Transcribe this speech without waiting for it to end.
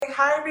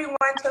hi everyone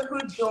to who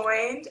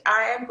joined.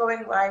 I am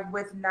going live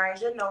with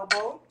Nija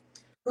Noble,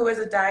 who is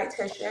a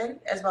dietitian,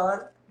 as well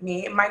as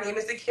me. My name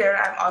is Akira.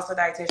 I'm also a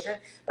dietitian,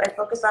 but I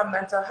focus on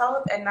mental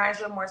health, and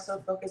Nija more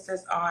so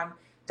focuses on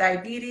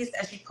diabetes,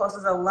 and she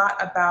posts a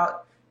lot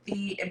about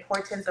the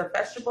importance of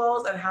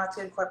vegetables and how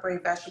to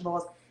incorporate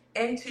vegetables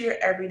into your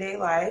everyday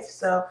life.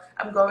 So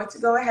I'm going to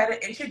go ahead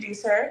and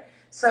introduce her.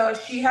 So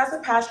she has a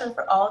passion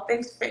for all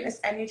things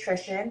fitness and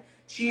nutrition.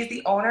 She is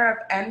the owner of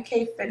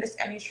MK Fitness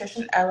and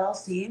Nutrition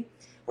LLC,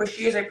 where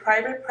she is a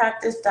private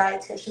practice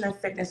dietitian and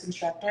fitness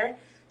instructor.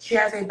 She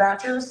has a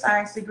Bachelor of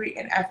Science degree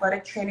in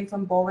athletic training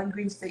from Bowling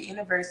Green State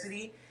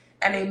University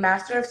and a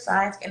Master of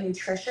Science in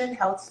Nutrition,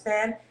 Health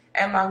Span,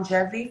 and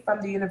Longevity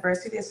from the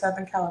University of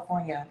Southern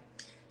California.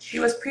 She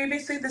was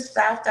previously the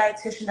staff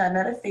dietitian at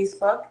Meta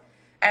Facebook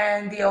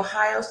and the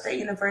Ohio State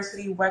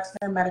University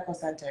Wexner Medical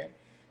Center.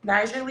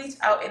 Niger leads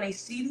out in a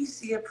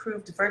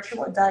CDC-approved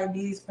virtual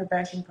diabetes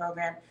prevention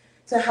program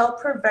to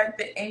help prevent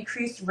the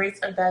increased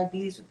rates of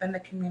diabetes within the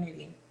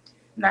community.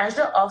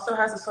 Niger also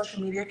has a social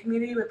media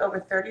community with over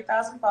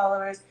 30,000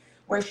 followers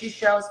where she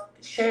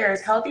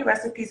shares healthy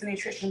recipes and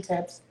nutrition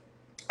tips,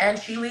 and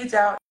she leads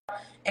out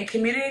in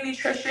community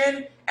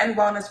nutrition and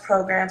wellness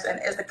programs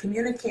and is the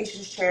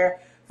communications chair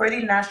for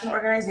the National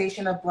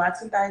Organization of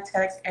Blacks in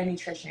Dietetics and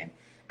Nutrition.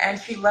 And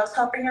she loves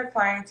helping her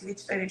clients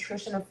reach their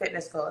nutrition and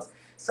fitness goals.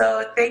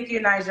 So thank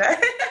you, Nija.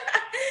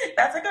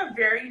 That's like a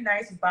very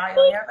nice bio.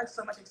 You have like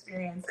so much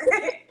experience.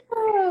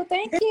 Oh,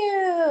 thank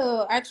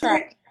you. I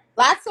try.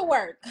 Lots of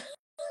work.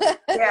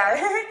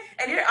 Yeah,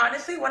 and you're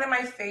honestly one of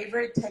my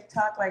favorite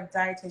TikTok like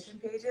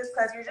dietitian pages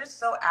because you're just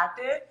so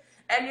active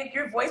and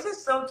your voice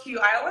is so cute.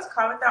 I always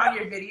comment that on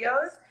your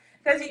videos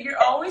because you're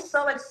always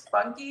so like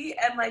spunky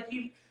and like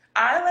you.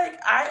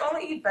 I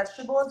only eat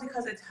vegetables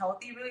because it's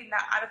healthy, really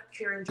not out of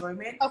pure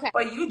enjoyment. Okay.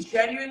 But you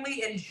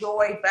genuinely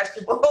enjoy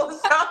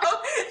vegetables, so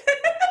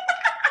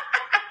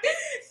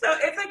so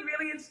it's like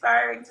really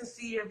inspiring to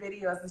see your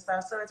videos and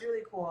stuff. So it's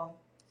really cool.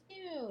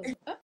 Thank you.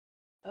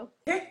 Oh,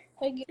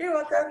 thank you. You're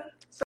welcome.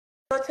 So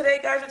today,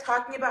 guys, we're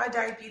talking about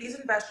diabetes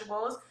and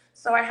vegetables.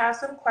 So I have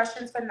some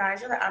questions for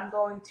Nigel that I'm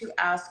going to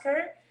ask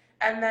her,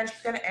 and then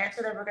she's going to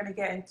answer them. We're going to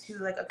get into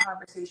like a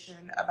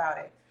conversation about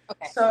it.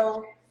 Okay.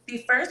 So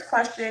the first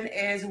question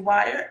is,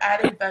 why are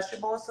adding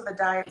vegetables to the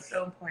diet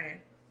so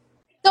important?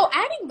 So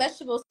adding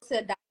vegetables to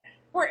the diet is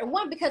important.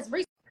 One, because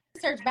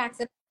research backs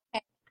it up.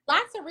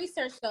 Lots of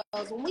research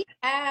shows when we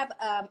have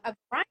a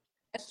variety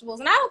of vegetables,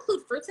 and I'll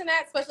include fruits in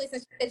that, especially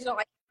since you said you don't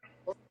like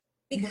vegetables,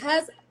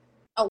 because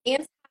of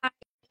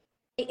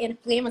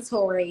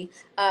anti-inflammatory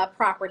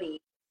properties.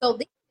 So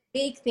these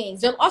big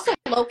things. They're also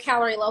low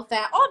calorie, low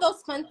fat, all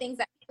those fun things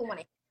that people want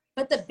to hear.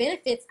 But the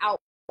benefits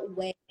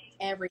outweigh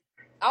everything.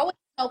 I always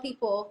tell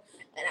people,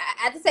 and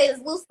I have to say this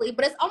loosely,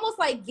 but it's almost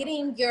like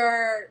getting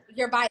your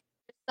vitamin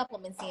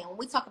supplements in. When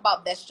we talk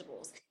about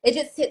vegetables, it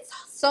just hits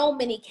so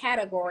many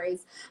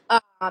categories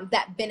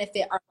that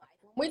benefit our life.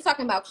 When we're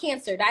talking about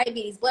cancer,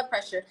 diabetes, blood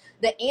pressure,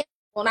 the answer,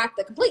 well, not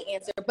the complete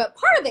answer, but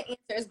part of the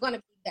answer is going to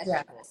be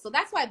vegetables. Yeah. So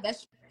that's why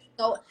vegetables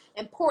are so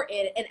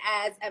important. And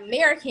as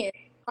Americans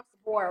across the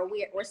board,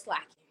 we're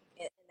slacking.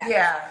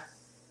 Yeah,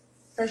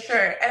 for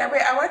sure. And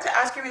wait, I wanted to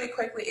ask you really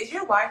quickly: is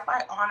your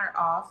Wi-Fi on or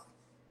off?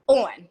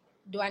 On.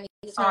 Do I need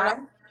to turn it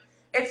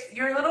off?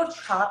 You're a little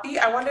choppy.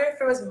 I wonder if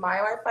it was my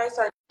Wi-Fi.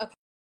 So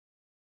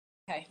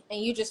Okay.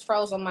 And you just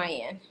froze on my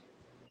end.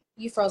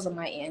 You froze on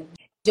my end.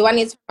 Do I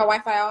need to turn my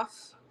Wi-Fi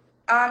off?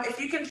 If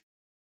you can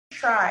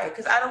try,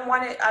 because I don't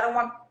want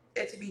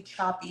it to be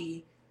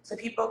choppy. So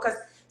because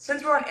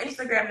since we're on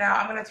Instagram now,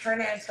 I'm gonna turn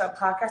it into a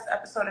podcast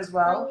episode as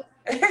well.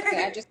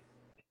 Okay, I just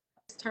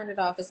turned it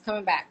off. It's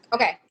coming back.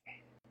 Okay.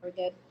 We're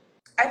good.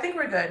 I think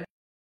we're good.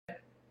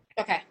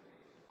 Okay.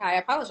 I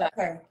apologize.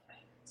 Okay.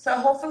 So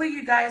hopefully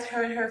you guys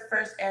heard her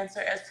first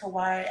answer as to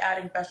why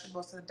adding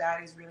vegetables to the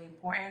diet is really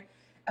important.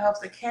 It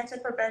helps with cancer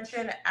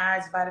prevention. It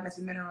adds vitamins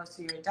and minerals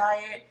to your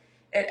diet.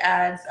 It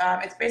adds,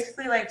 it's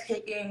basically like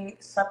taking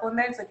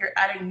supplements, like you're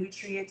adding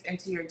nutrients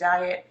into your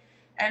diet.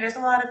 And there's a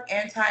lot of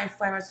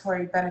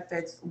anti-inflammatory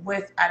benefits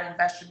with adding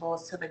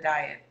vegetables to the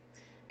diet,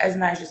 as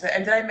Nigel said.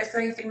 And did I miss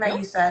anything that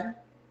you said?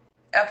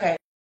 Okay.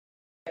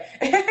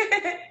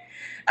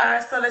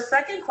 So the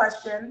second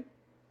question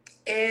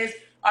is,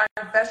 are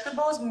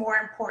vegetables more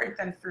important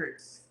than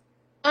fruits?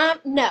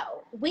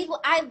 No. We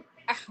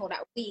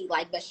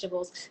like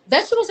vegetables.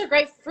 Vegetables are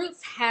great.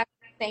 Fruits have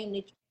the same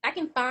nutrients. I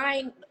can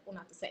find, well,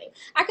 not the same.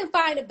 I can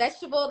find a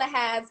vegetable that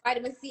has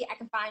vitamin C. I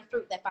can find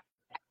fruit that has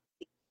vitamin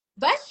C.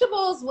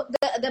 Vegetables,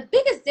 the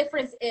biggest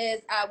difference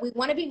is we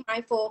want to be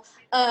mindful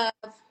of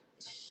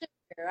sugar.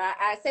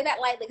 I say that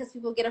lightly because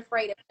people get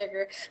afraid of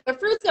sugar, but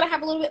fruit's gonna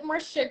have a little bit more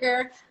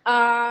sugar.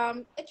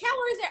 The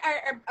calories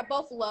are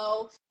both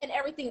low and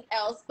everything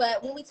else,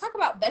 but when we talk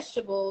about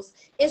vegetables,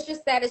 it's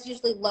just that it's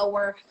usually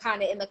lower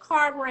kind of in the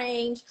carb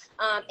range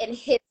and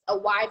hits a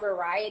wide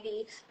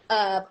variety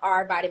of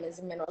our vitamins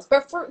and minerals.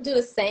 But fruit do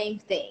the same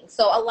thing.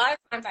 So a lot of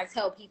times I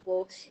tell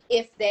people,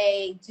 if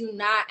they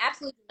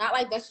absolutely do not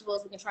like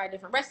vegetables, we can try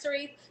different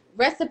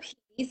recipes.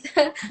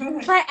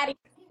 Try adding.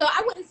 So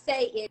I wouldn't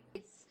say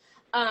it's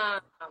um,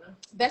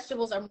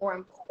 vegetables are more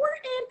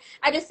important.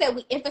 I just said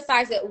we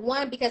emphasize it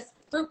one because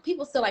fruit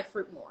people still like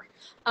fruit more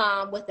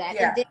with that, and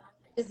Yeah. then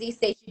disease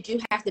stage you do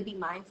have to be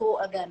mindful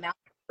of the amount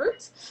of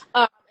fruit.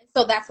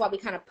 So that's why we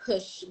kind of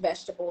push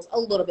vegetables a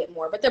little bit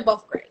more, but they're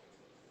both great.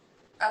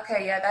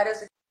 Okay, yeah, that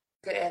is a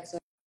good answer.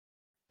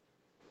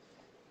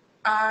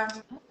 Um,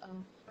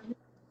 Uh-oh.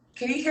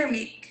 can you hear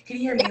me? Can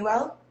you hear me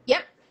well?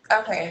 Yep.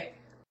 Okay.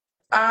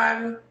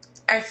 Um,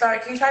 I'm sorry.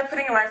 Can you try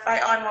putting Wi-Fi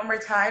on one more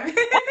time?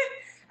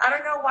 I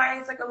don't know why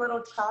it's like a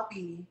little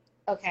choppy.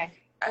 Okay.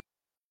 I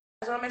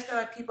just want to make sure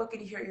that people can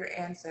hear your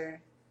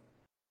answer.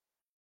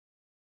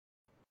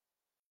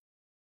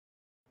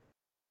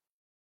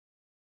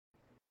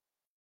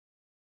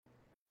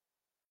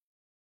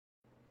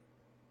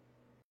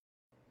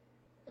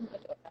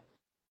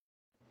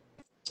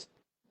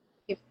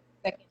 Give me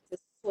a second to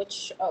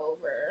switch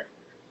over.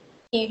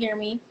 Can you hear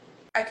me?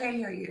 I can't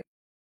hear you.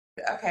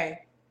 Okay.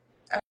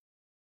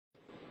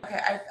 Okay.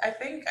 I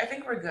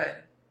think we're good.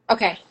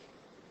 Okay.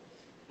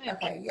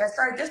 Okay. Yeah.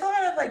 Sorry. Just a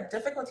lot of like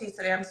difficulties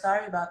today. I'm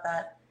sorry about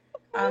that.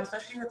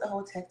 Especially with the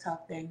whole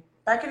TikTok thing.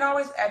 But I can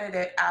always edit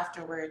it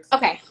afterwards.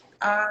 Okay.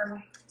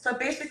 So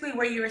basically,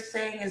 what you were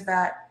saying is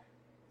that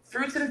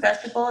fruits and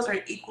vegetables are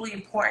equally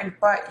important,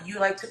 but you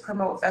like to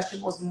promote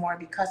vegetables more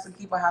because some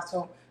people have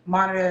to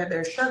monitor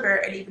their sugar.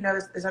 And even though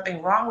there's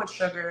nothing wrong with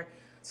sugar,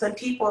 some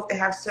people, if they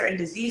have certain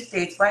disease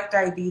states like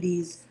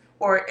diabetes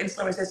or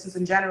insulin resistance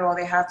in general,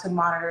 they have to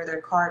monitor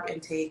their carb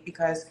intake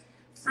because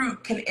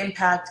fruit can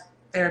impact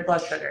their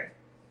blood sugar.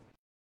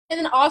 And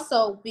then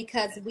also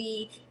because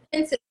we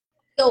tend to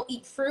still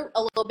eat fruit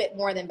a little bit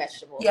more than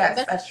vegetables. And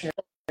Yes, vegetables, that's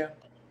true.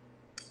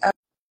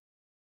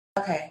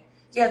 Okay.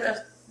 Yeah,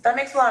 that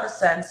makes a lot of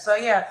sense. So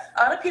yeah,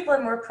 a lot of people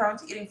are more prone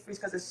to eating fruits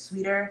because it's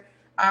sweeter.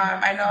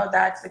 I know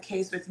that's the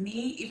case with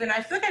me. Even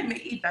I feel like I may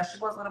eat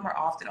vegetables a little more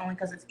often only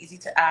because it's easy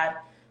to add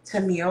to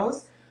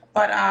meals.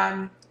 But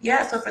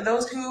yeah, so for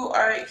those who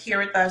are here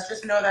with us,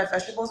 just know that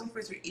vegetables and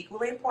fruits are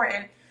equally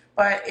important.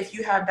 But if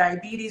you have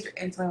diabetes or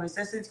insulin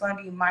resistance, you want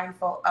to be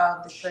mindful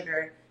of the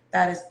sugar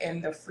that is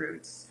in the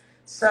fruits.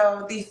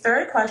 So the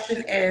third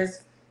question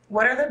is,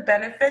 what are the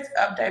benefits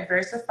of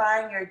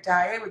diversifying your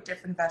diet with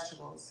different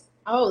vegetables?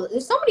 oh,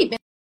 there's so many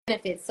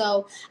benefits.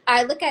 So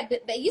I look at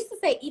they used to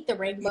say eat the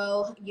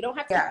rainbow. You don't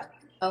have to eat Yeah,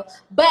 the rainbow,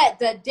 but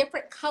the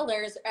different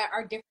colors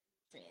are different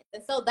nutrients.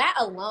 And so that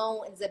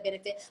alone is a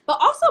benefit. But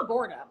also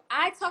boredom.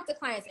 I talk to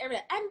clients every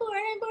day. I'm bored,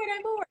 I'm bored,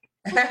 I'm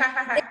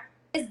bored.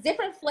 It's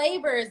different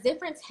flavors,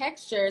 different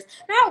textures.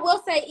 Now I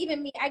will say,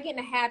 even me, I get in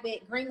a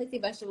habit. Green leafy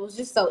vegetables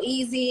just so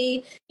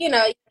easy. You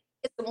get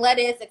some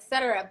lettuce,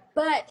 etc.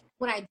 But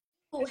when I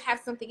do have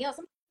something else,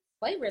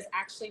 flavor is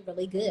actually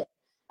really good.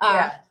 Um,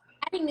 yeah,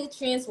 adding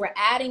nutrients, we're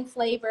adding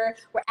flavor,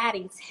 we're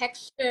adding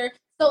texture.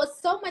 So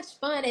it's so much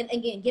fun. And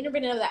again, getting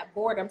rid of that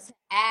boredom to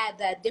add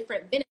the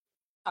different benefits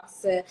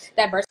to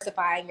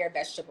diversifying your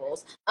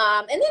vegetables.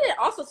 And then it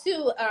also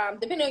too,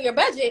 depending on your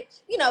budget,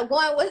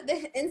 going with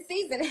the in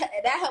season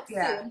that helps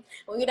yeah, too.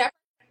 When you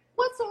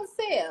what's on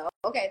sale?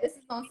 Okay, this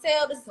is on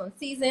sale. This is on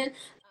season.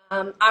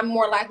 I'm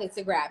more likely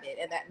to grab it,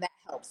 and that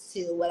helps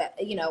too.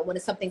 When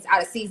something's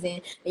out of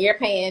season, and you're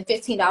paying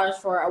 $15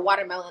 for a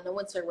watermelon in the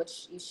winter,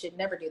 which you should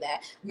never do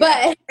that.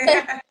 yeah.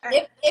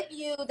 But if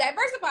you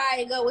diversify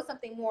and go with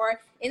something more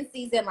in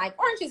season, like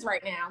oranges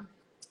right now,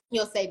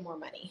 you'll save more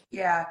money.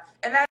 Yeah,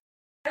 and that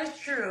is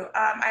true.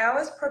 I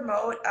always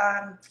promote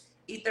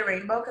Eat the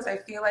Rainbow because I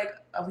feel like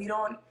we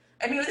don't.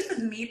 I mean, this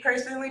is me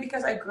personally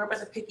because I grew up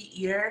as a picky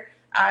eater.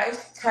 I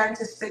tend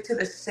to stick to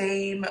the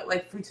same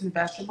like fruits and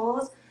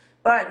vegetables.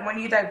 But when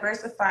you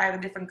diversify the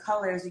different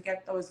colors, you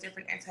get those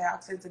different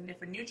antioxidants and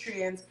different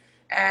nutrients,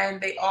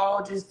 and they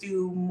all just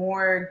do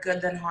more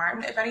good than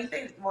harm. If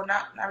anything, well,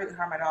 not really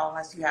harm at all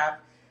unless you have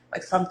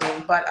like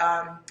something. But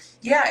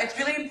yeah, it's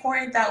really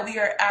important that we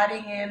are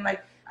adding in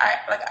I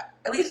like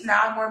at least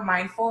now I'm more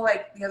mindful.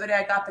 Like the other day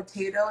I got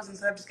potatoes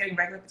instead of just getting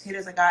regular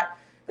potatoes, I got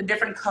the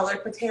different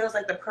colored potatoes,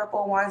 like the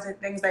purple ones and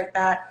things like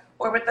that.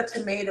 Or with the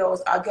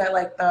tomatoes, I'll get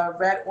like the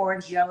red,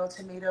 orange, yellow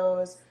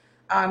tomatoes,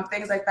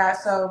 things like that.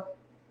 So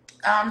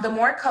the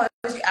more colors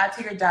you add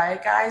to your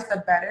diet, guys, the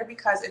better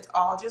because it's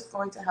all just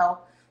going to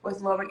help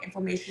with lowering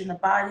inflammation in the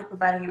body,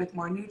 providing you with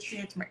more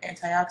nutrients, more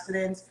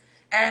antioxidants,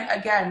 and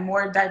again,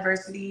 more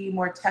diversity,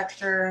 more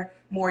texture,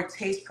 more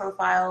taste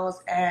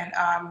profiles, and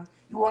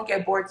you won't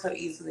get bored so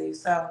easily.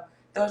 So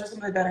those are some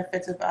of the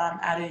benefits of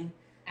adding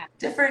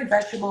different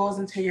vegetables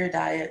into your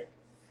diet.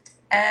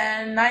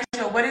 And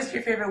Nigel, what is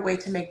your favorite way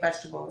to make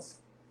vegetables?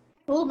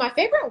 Ooh, my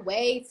favorite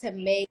way to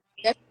make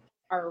vegetables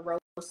are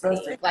roasting.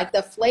 Roasted? Like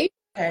the flavor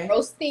Okay.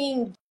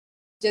 roasting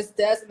just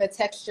does, and the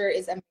texture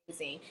is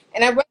amazing.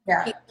 And I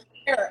Yeah. recommend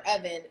air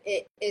oven.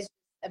 It is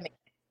amazing.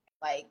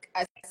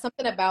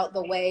 Something about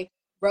the way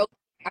roast,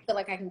 I feel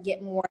like I can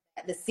get more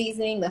of the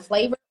seasoning, the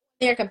flavor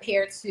there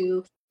compared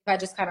to if I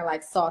just kind of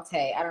like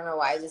saute. I don't know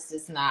why. It just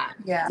is not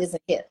Yeah.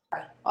 doesn't hit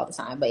all the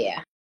time. But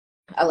yeah,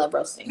 I love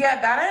roasting.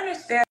 Yeah, that I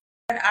understand.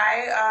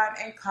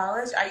 In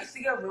college, I used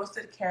to get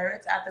roasted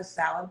carrots at the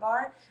salad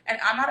bar, and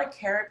I'm not a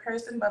carrot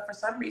person, but for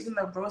some reason,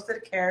 the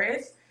roasted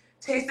carrots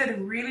tasted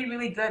really,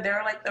 really good. They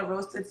were like the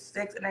roasted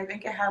sticks, and I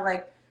think it had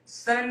like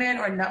cinnamon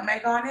or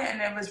nutmeg on it,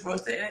 and it was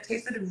roasted, and it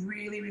tasted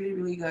really, really,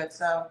 really good.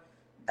 So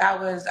I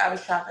was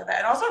shocked at that.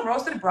 And also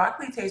roasted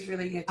broccoli tastes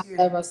really good I too.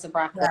 love roasted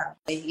broccoli.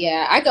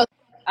 Yeah. Yeah,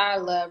 I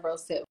love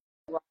roasted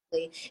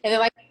broccoli. And then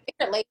like my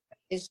favorite later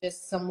is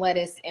just some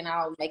lettuce and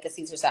I'll make a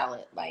Caesar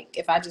salad. Like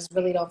if I just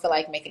really don't feel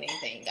like making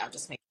anything, I'll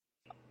just make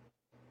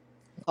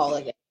call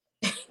it.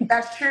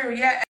 That's true.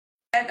 Yeah.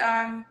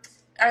 And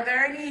are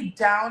there any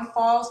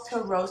downfalls to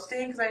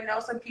roasting? Because I know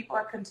some people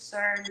are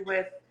concerned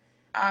with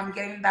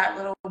getting that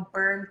little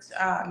burnt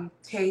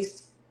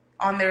taste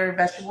on their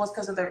vegetables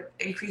because of the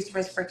increased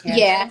risk for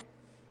Yeah. cancer.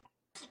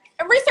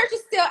 Research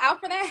is still out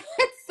for that.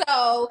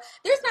 So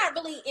there's not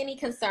really any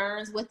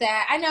concerns with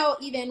that. I know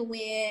even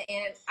when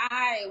and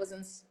I was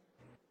in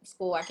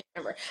school, I can't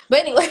remember. But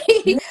anyway,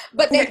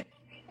 but they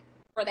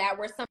for that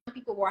where some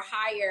people were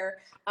higher,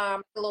 a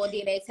little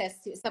DNA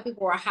test too. Some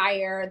people were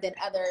higher than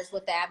others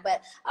with that.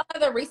 But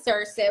other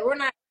research said we're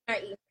not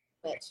eating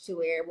much to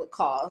where it would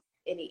cause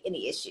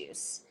any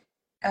issues.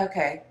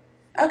 Okay.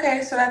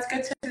 Okay, so that's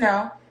good to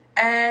know.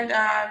 And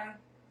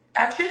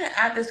I shouldn't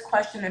add this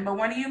question in, but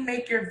when you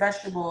make your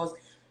vegetables,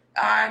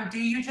 do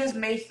you just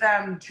make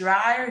them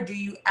dry or do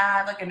you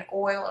add like an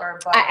oil or a I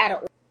butter? add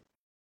an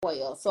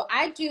oil. So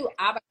I do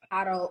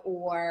avocado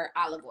or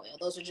olive oil.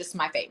 Those are just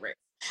my favorites.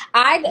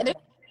 There's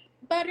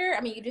butter.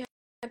 I mean, you do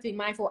have to be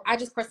mindful. I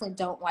just personally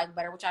don't like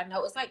butter, which I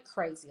know is like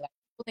crazy. Like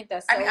people think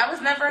that's I mean, so I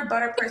was never a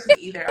butter person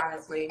either,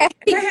 honestly.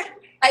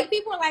 like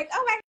people are like,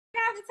 oh my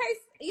god, the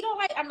taste you don't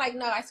like. I'm like,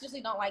 no, I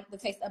seriously don't like the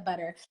taste of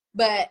butter,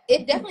 but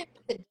it definitely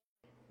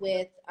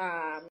with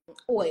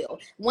oil.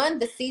 One,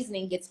 the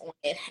seasoning gets on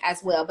it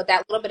as well, but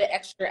that little bit of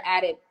extra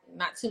added,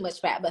 not too much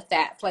fat, but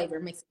fat flavor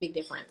makes a big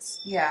difference.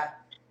 Yeah.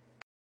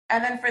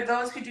 And then for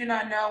those who do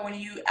not know, when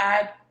you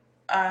add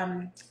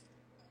um,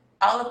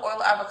 olive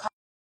oil, avocado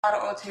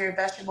oil to your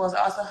vegetables, it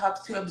also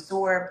helps to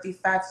absorb the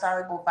fat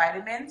soluble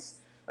vitamins,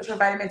 which are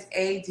vitamins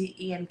A, D,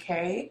 E, and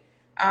K.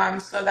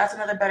 So that's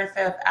another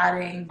benefit of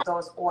adding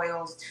those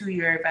oils to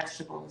your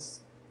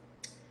vegetables.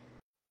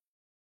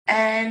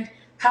 And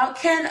how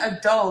can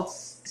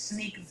adults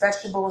sneak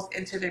vegetables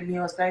into their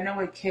meals? 'Cause I know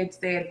with kids,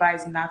 they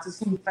advise not to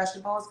sneak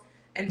vegetables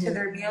into Mhm.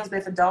 their meals, but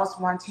if adults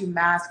want to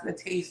mask the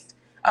taste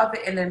of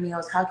it in their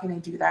meals, how can they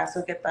do that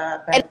so get the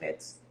And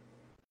benefits?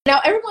 now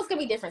everyone's gonna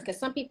be different because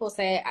some people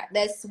say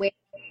that's where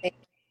they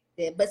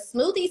did, but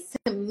smoothies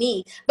to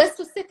me, but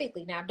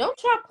specifically now, don't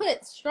try to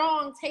put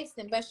strong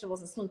tasting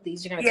vegetables in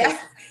smoothies. You're gonna Yeah.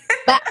 taste them.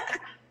 But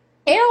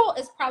kale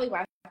is probably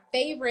my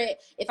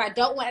favorite. If I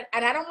don't want,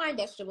 and I don't mind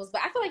vegetables,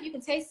 but I feel like you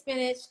can taste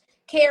spinach,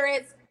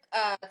 carrots,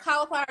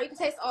 cauliflower. You can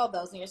taste all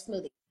those in your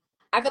smoothie.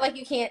 I feel like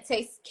you can't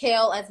taste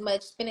kale as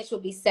much. Spinach will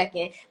be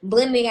second.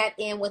 Blending it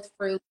in with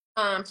fruit,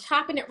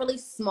 chopping it really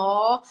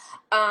small,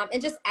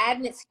 and just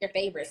adding it to your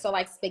favorites. So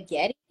like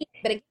spaghetti,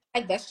 but again,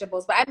 like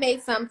vegetables. But I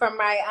made some from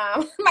my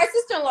my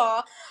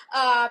sister-in-law,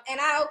 and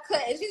I'll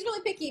cut. And she's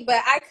really picky,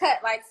 but I cut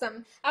like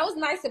some. I was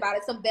nice about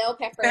it. Some bell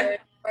peppers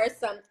or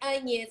some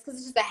onions because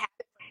it's just a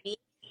habit for me.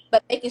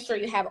 But making sure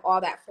you have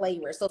all that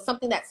flavor. So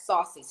something that's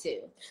saucy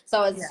too.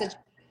 So it's Yeah.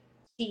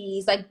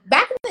 cheese. Like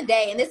back in the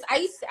day, and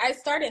I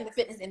started in the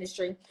fitness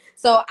industry.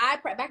 So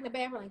back in the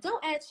day, we're like,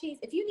 don't add cheese.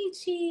 If you need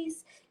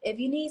cheese, if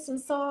you need some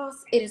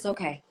sauce, it is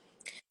okay.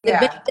 The Yeah.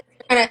 benefits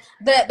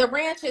are the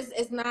ranch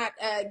is not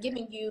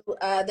giving you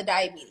the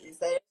diabetes.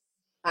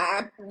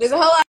 There's a whole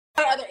lot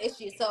of other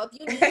issues. So if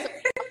you need some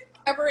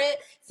cover it,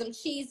 some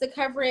cheese to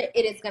cover it,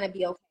 it is going to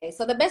be okay.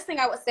 So the best thing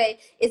I would say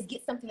is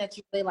get something that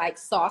you really like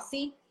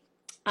saucy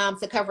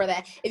to cover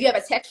that. If you have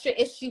a texture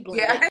issue,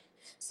 blend Yeah. it.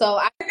 So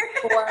I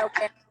for where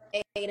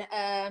I made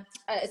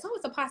it's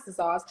always a pasta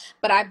sauce,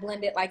 but I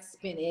blend it like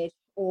spinach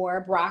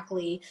or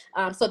broccoli,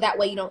 so that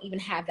way you don't even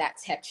have that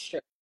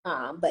texture.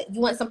 But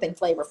you want something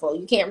flavorful.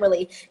 You can't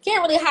really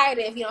hide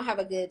it if you don't have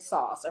a good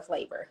sauce or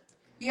flavor.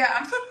 Yeah,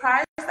 I'm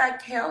surprised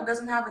that kale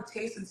doesn't have a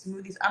taste in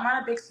smoothies. I'm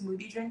not a big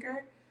smoothie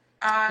drinker.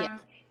 Yeah.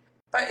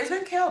 But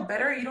isn't kale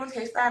bitter? You don't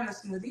taste that in the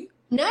smoothie?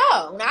 No,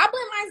 I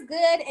blend mine's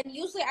good, and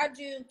usually I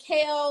do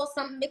kale,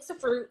 some mix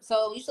of fruit,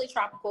 so usually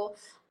tropical,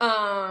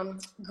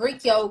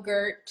 Greek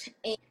yogurt,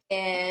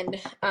 and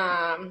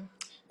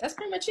that's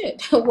pretty much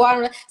it.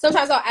 Water.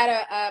 Sometimes I'll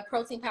add a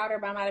protein powder,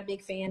 but I'm not a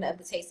big fan of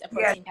the taste of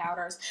Yeah, protein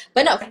powders.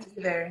 But no,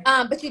 either.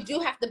 but you do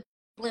have to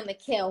blend the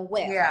kale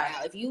well. Yeah.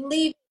 Now, if you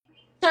leave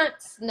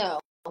chunks, no.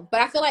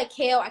 But I feel like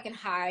kale, I can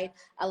hide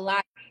a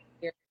lot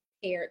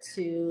compared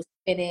to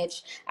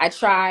spinach. I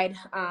tried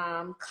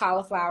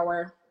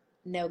cauliflower,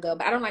 no go,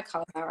 but I don't like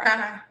cauliflower.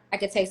 I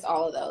could taste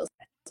all of those.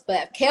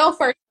 But kale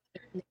first.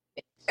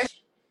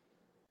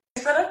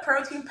 Instead of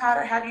protein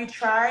powder, have you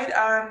tried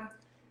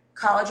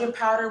collagen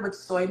powder with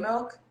soy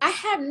milk? I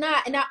have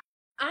not. Now,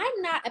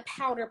 I'm not a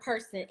powder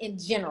person in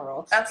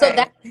general. So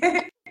Okay.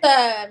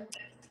 that's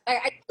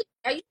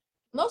I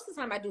most of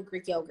the time I do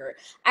Greek yogurt.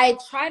 I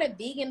tried a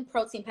vegan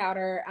protein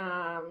powder,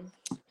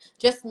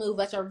 just move,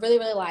 which I really,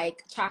 really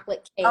like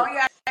chocolate Oh cake.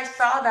 yeah, I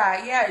saw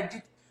that. Yeah.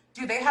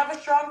 Do they have a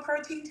strong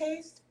protein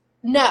taste?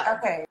 No.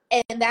 Okay.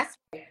 And that's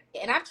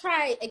and I've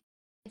tried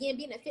again,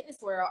 being in a fitness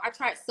world, I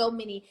tried so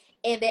many,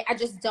 and I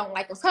just don't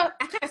like them. So I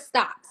kind of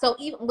stopped. So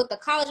even with the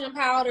collagen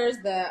powders,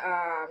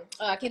 I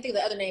can't think of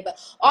the other name, but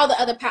all the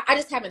other I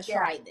just haven't Yeah.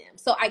 tried them.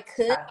 So I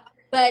could,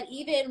 but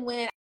even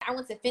when I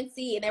went to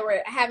Fancy and they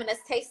were having us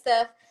taste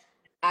stuff,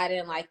 I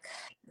didn't like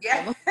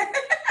Yeah. them.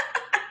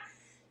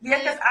 Yeah,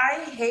 because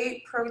I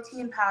hate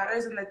protein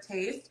powders and the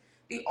taste.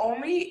 The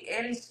only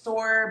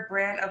in-store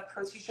brand of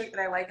protein shake that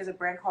I like is a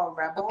brand called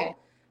Okay. Rebel,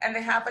 and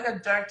they have like a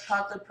dark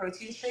chocolate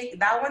protein shake.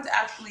 That one's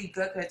actually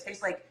good because it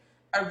tastes like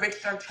a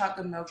rich dark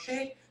chocolate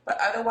milkshake. But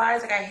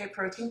otherwise, like I hate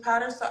protein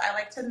powder, so I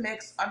like to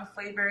mix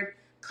unflavored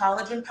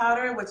collagen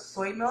powder with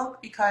soy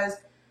milk because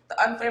the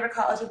unflavored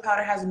collagen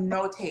powder has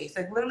no taste,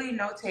 like literally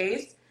no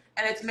taste,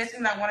 and it's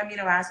missing that one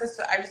amino acid.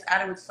 So I just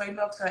add it with soy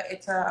milk, so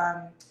it's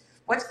a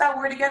what's that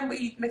word again? Where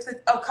you mix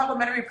it? Oh,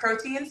 complementary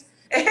proteins.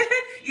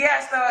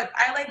 Yeah, so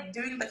I like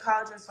doing the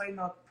collagen soy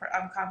milk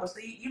combo. So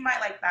you might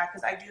like that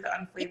because I do the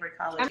unflavored I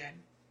collagen.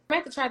 might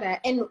have to try that.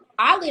 And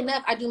oddly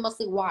enough, I do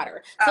mostly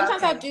water.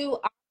 Sometimes I Okay. do.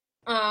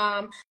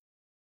 I'm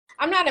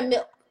not a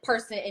milk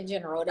person in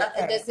general. It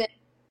Okay. doesn't.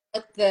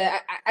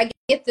 I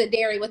get the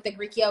dairy with the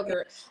Greek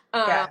yogurt.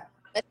 Yeah.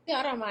 But still,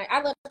 I don't mind.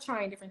 I love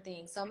trying different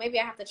things, so maybe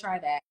I have to try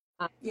that.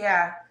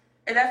 Yeah.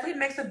 It definitely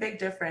makes a big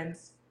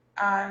difference.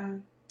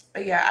 Um,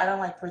 but yeah, I don't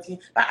like protein.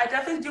 But I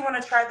definitely do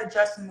want to try the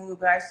Just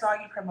Move. But I saw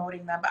you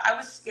promoting them. But I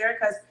was scared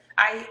because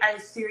I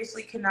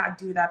seriously cannot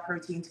do that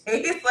protein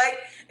taste.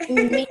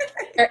 Me,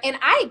 Like and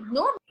I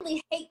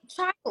normally hate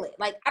chocolate.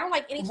 Like I don't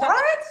like any chocolate.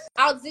 what?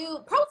 I'll do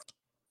protein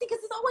because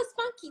it's always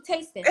funky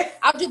tasting.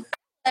 I'll do,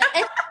 and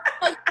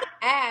so you can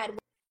add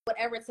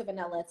whatever to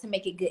vanilla to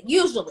make it good.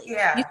 Usually, you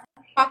Yeah.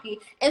 coffee,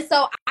 and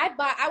so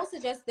I would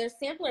suggest their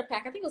sampler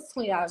pack. I think it was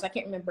 $20. I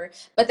can't remember,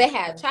 but they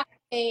had chocolate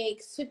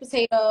cake, sweet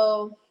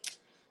potato.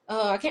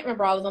 I can't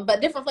remember all of them,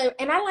 but different flavor.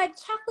 And I like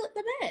chocolate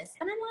the best.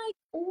 And I'm like,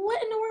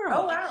 what in the Oh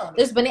world? wow.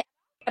 There's banana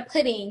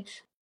pudding,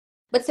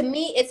 but to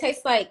me, it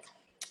tastes like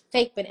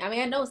fake banana. I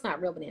mean, I know it's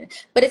not real banana,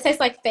 but it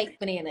tastes like fake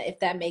banana, if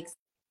that makes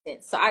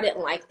sense. So I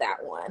didn't like that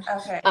one.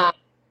 Okay.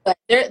 But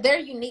they're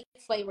unique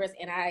flavors,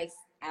 and I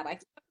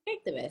like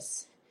cake the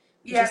best.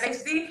 Yeah, Just they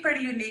seem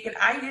pretty unique, and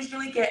I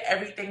usually get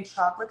everything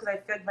chocolate because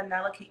I feel like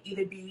vanilla can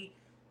either be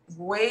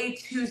way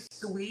too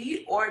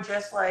sweet or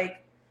just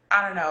like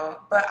I don't know.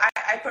 But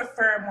I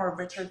prefer a more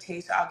richer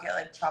taste, so I'll get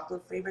like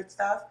chocolate flavored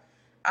stuff.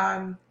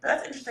 But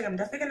that's interesting. I'm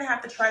definitely gonna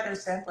have to try their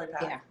sampler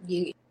yeah, pack.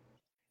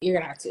 you're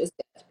gonna have to. It's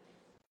good.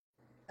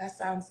 That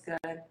sounds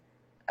good.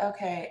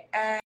 Okay,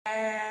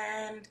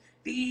 and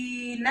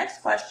the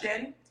next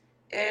question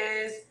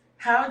is,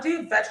 how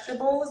do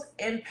vegetables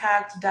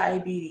impact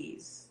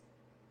diabetes?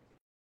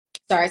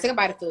 Sorry, take a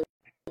bite of food.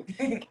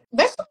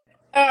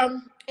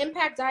 Vegetables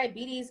impact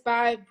diabetes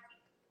by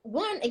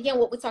one again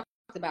what we talked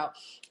about,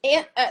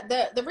 and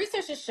the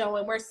research is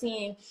showing we're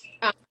seeing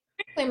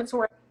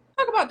inflammatory.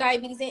 Talk about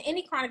diabetes and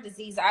any chronic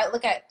disease. I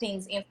look at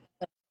things, and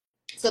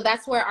so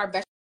that's where our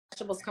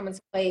vegetables come into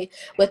play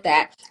with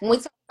that. When we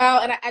talk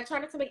about, and I try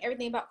not to make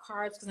everything about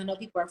carbs because I know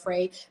people are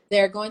afraid.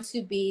 They're going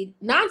to be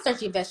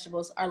non-starchy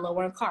vegetables are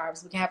lower in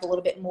carbs. We can have a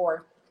little bit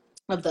more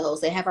of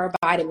those. They have our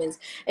vitamins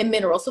and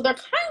minerals, so they're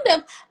kind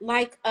of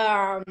like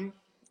a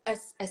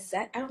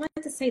set. I don't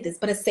like to say this,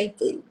 but a safe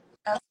food.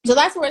 So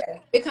that's where it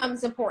Okay.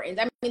 becomes important.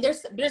 I mean,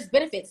 there's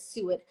benefits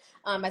to it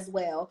as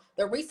well.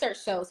 The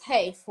research shows,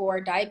 hey, for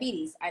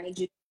diabetes, I need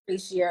you to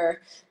increase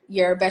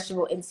your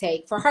vegetable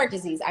intake. For heart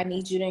disease, I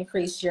need you to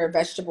increase your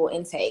vegetable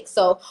intake.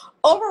 So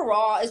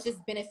overall, it's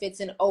just benefits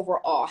in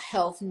overall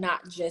health,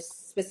 not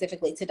just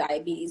specifically to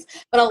diabetes.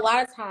 But a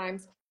lot of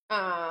times,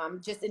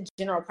 just in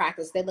general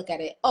practice, they look at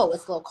it. Oh,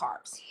 it's low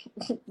carbs.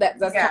 That's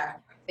kind Yeah.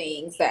 of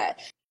things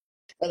that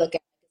they look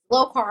at.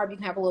 Low carb, you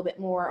can have a little bit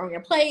more on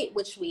your plate,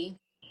 which we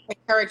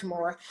encourage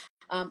more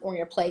on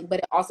your plate, but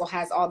it also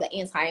has all the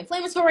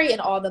anti-inflammatory and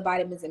all the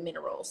vitamins and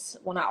minerals.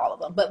 Well, not all of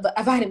them, but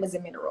vitamins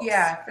and minerals.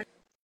 Yeah, for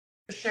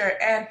sure.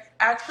 And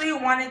actually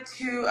wanted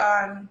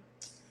to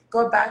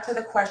go back to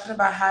the question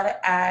about how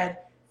to add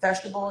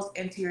vegetables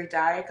into your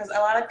diet because a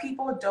lot of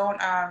people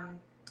don't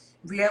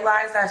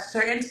realize that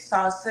certain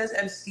sauces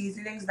and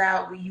seasonings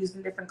that we use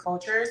in different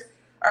cultures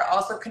are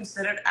also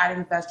considered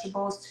adding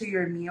vegetables to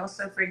your meal.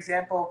 So, for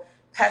example,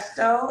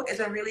 pesto is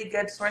a really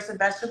good source of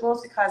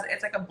vegetables because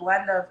it's like a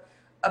blend of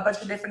a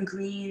bunch of different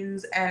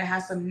greens and it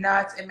has some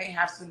nuts. It may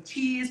have some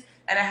cheese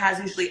and it has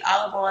usually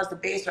olive oil as the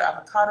base or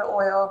avocado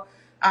oil.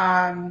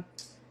 Um,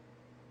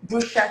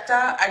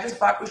 Bruschetta. I just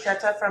bought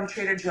bruschetta from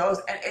Trader Joe's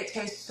and it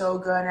tastes so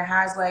good. It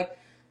has like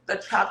the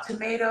chopped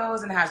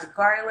tomatoes and it has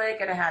garlic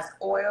and it has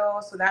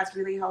oil, so that's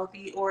really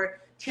healthy. Or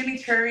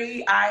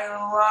chimichurri. I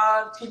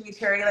love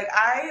chimichurri. Like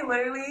I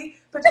literally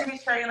put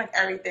chimichurri in like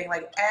everything,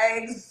 like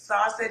eggs,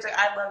 sausage. Like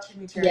I love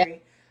Yeah, chimichurri.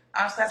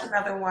 So that's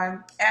another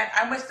one. And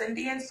I'm West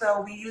Indian,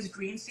 so we use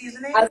green I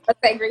seasoning. was gonna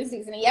say green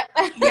seasoning. Yep,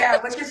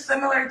 Yeah, which is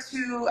similar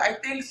to I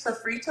think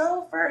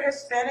sofrito for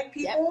Hispanic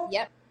yep, people.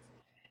 yep.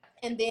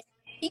 And then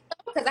pico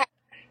because I had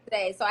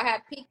today, so I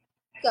had pico,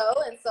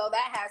 and so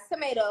that has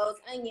tomatoes,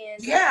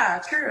 onions Yeah,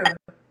 true.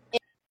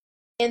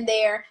 in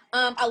there.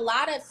 A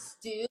lot of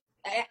stew.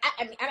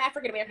 I mean, I'm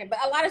African American, but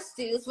a lot of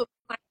stews will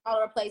find all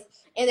over the place,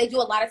 and they do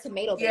a lot of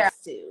tomato Yeah.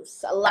 based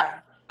stews, a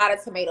lot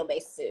of tomato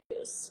based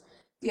stews.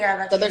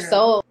 Yeah, So that's they're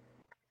true.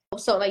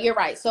 so like you're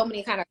right, so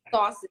many kind of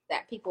sauces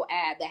that people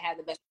add that have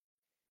the best.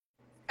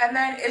 And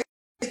then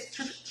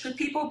should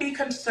people be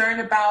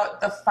concerned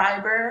about the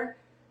fiber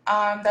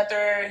that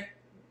they're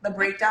the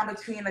breakdown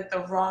between like the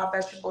raw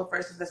vegetable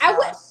versus the I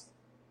wouldn't sauce?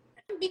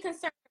 be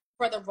concerned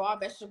for the raw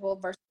vegetable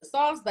versus the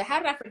sauce, but how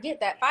did I forget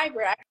that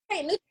fiber?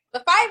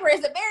 The fiber is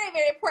a very,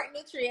 very important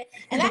nutrient,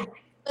 and that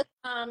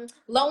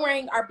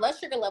lowering our blood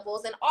sugar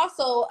levels, and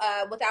also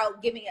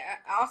without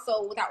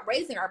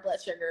raising our blood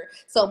sugar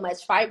so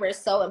much. Fiber is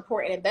so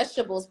important, and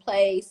vegetables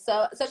play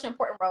such an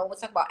important role when we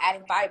talk about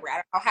adding fiber. I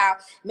don't know how,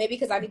 maybe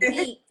because I need to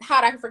eat.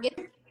 How did I forget?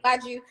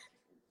 Glad you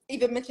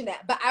even mentioned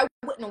that, but I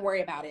wouldn't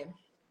worry about it.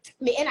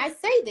 And I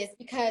say this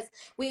because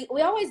we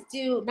always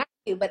do, not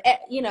you, but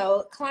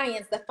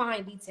clients, the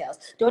fine details.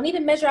 Do I need to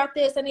measure out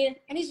this? I need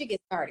you to get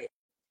started.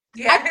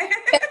 Yeah. I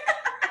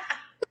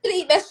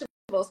eat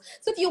vegetables.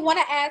 So if you want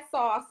to add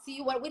sauce,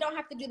 we don't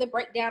have to do the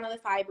breakdown of the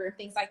fiber and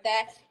things like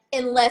that,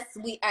 unless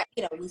we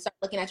start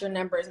looking at your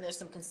numbers and there's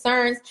some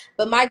concerns.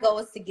 But my goal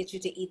is to get you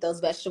to eat those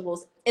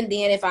vegetables. And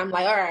then if I'm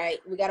like, all right,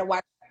 we got to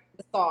watch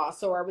the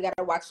sauce, or we got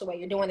to watch the way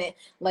you're doing it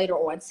later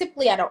on.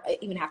 Typically, I don't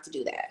even have to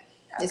do that.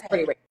 Okay. It's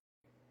pretty rare.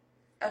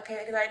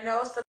 Okay, because I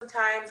know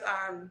sometimes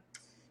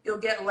you'll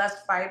get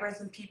less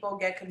fibers and people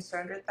get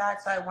concerned with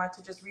that. So I want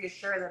to just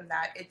reassure them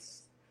that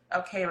it's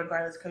okay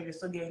regardless, because you're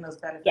still getting those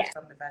benefits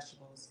from the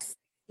vegetables.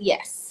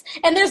 Yes.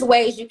 And there's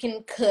ways you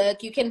can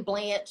cook. You can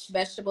blanch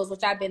vegetables,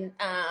 which I've been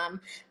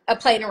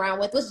playing around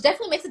with, which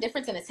definitely makes a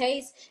difference in the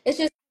taste. It's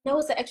just,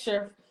 it's an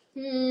extra,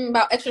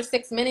 about extra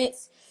 6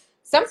 minutes.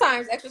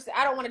 Sometimes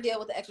I don't want to deal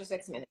with the extra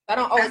 6 minutes. I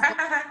don't always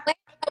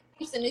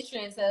use the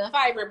nutrients and the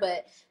fiber,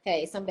 but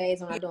hey, some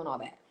days when I'm doing all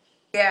that.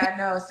 Yeah,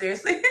 no,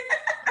 seriously.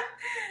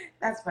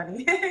 That's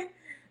funny.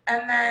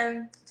 And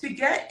then to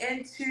get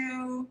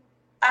into,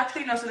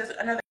 actually, no, so there's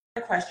another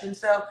question.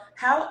 So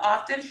how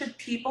often should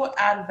people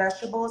add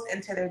vegetables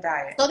into their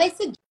diet? So they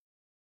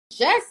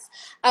suggest,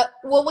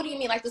 well, what do you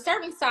mean? Like the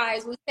serving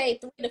size, we say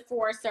 3 to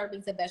 4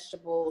 servings of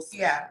vegetables.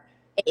 Yeah.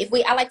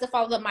 I like to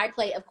follow the my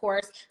plate, of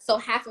course. So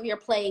half of your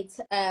plate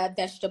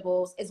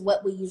vegetables is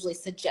what we usually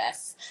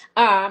suggest.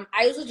 I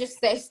usually just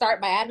say start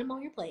by adding them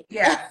on your plate.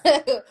 Yeah.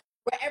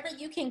 Wherever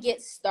you can get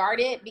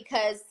started,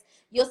 because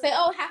you'll say,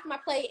 oh, half my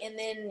plate, and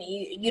then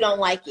you don't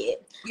like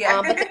it.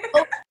 Yeah. But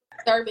the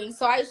serving.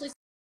 So I usually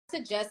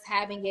suggest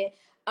having it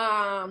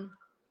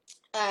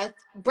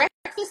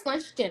breakfast,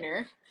 lunch,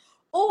 dinner,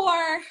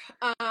 or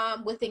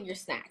within your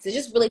snacks. It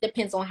just really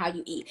depends on how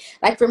you eat.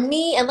 Like for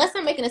me, unless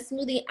I'm making a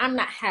smoothie, I'm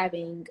not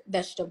having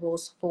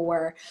vegetables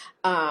for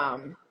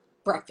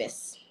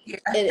breakfast.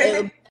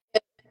 Yeah.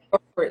 Or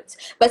fruits.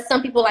 But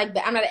some people like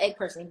that. I'm not an egg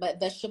person, but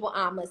vegetable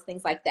omelets,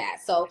 things like that.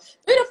 So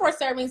 3 to 4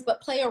 servings,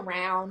 but play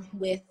around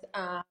with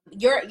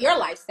your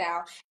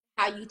lifestyle,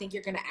 how you think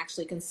you're going to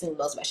actually consume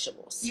those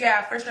vegetables.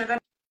 Yeah, for sure. That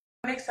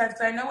makes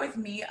sense. I know with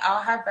me,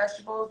 I'll have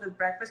vegetables with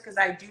breakfast because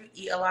I do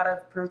eat a lot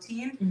of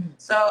protein. Mm-hmm.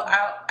 So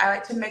I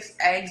like to mix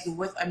eggs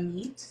with a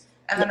meat,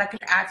 and then I can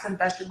add some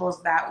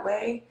vegetables that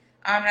way.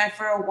 And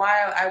for a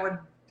while, I would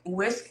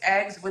whisk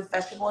eggs with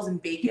vegetables and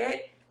bake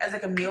it as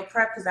like a meal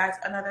prep, because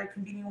that's another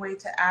convenient way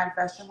to add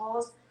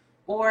vegetables.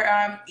 Or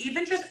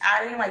even just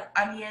adding like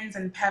onions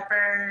and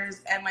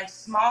peppers and like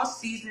small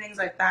seasonings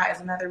like that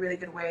is another really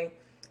good way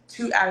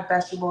to add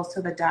vegetables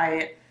to the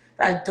diet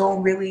that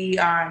don't really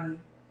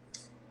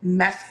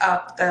mess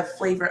up the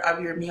flavor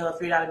of your meal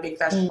if you're not a big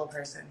vegetable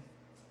person.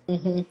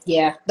 Mm-hmm.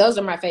 Yeah, those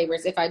are my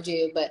favorites if I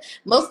do. But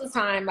most of the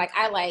time, like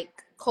I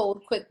like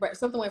cold, quick bread,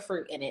 something with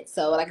fruit in it.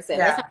 So, like I said,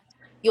 that's not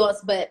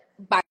yours. But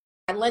by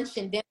lunch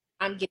and dinner,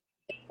 I'm getting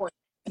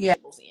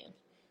vegetables in.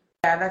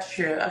 Yeah, that's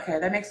true. Okay,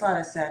 that makes a lot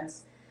of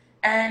sense.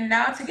 And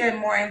now to get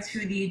more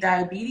into the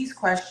diabetes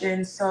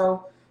question.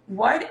 So,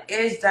 what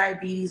is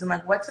diabetes, and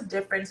like what's the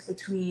difference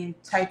between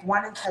type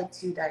 1 and type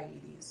 2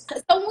 diabetes?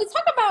 So when we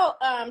talk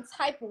about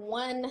type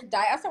 1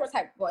 I'll start with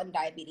type 1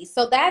 diabetes.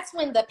 So that's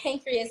when the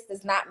pancreas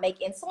does not make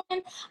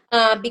insulin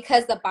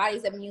because the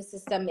body's immune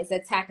system is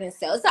attacking the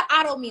cells. It's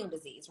an autoimmune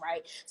disease,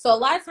 right? So a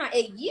lot of times,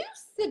 it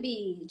used to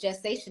be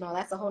gestational.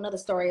 That's a whole nother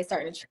story. It's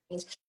starting to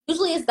change.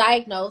 Usually it's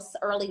diagnosed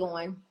early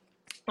on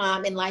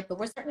in life, but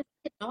we're starting to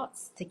get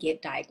adults to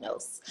get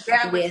diagnosed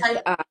with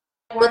type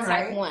 1,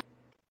 type 1.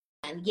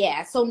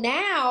 Yeah. So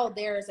now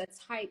there's a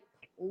type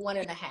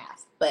 1.5,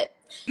 but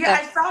yeah,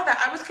 I saw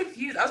that. I was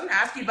confused. I was going to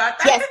ask you about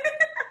that. Yes.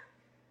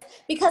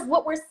 Because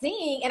what we're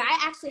seeing, and I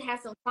actually have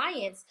some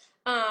clients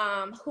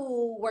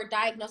who were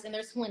diagnosed in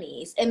their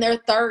 20s, in their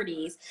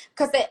 30s,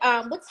 because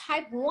with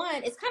type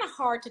 1, it's kind of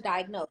hard to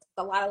diagnose.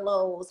 A lot of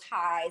lows,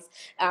 highs,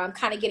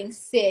 kind of getting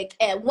sick,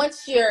 and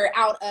once you're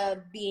out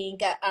of being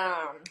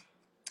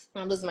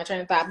I'm losing my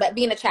train of thought, but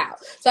being a child.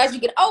 So as you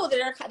get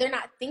older, they're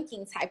not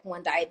thinking type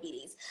 1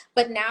 diabetes.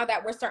 But now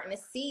that we're starting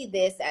to see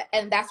this,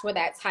 and that's where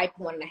that type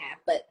 1.5,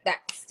 but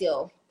that's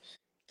still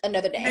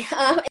another day.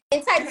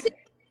 And type 2,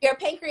 your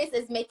pancreas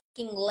is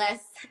making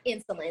less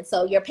insulin.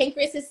 So your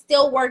pancreas is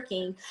still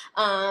working,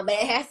 but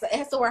it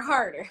has to work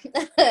harder.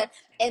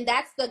 And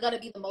that's going to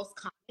be the most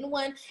common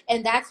one.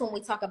 And that's when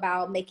we talk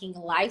about making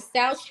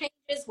lifestyle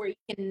changes where you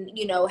can,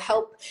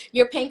 help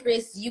your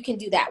pancreas. You can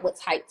do that with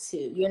type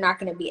 2. You're not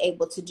going to be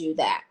able to do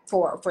that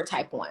for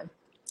type 1.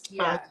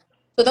 Yeah.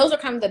 So those are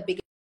kind of the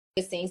biggest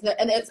things.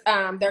 And it's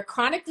they're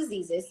chronic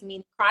diseases,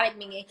 chronic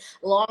meaning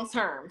long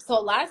term. So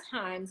a lot of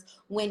times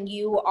when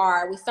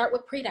we start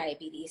with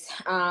prediabetes,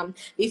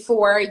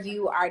 before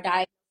you are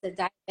diagnosed as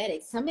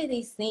diabetic, some of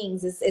these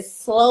things is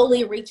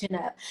slowly reaching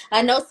up.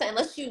 I know, so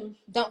unless you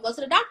don't go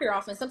to the doctor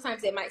often,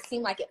 sometimes it might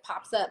seem like it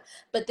pops up,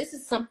 but this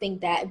is something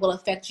that will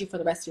affect you for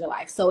the rest of your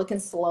life. So it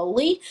can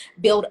slowly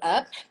build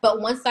up,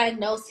 but once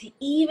diagnosed,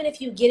 even if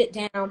you get it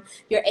down,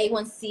 your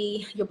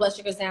A1C, your blood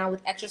sugar's down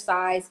with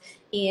exercise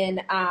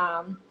in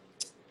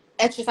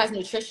exercise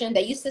nutrition.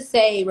 They used to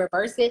say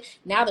reverse it.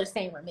 Now they're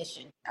saying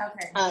remission.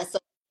 Okay. So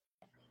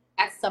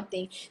that's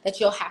something that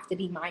you'll have to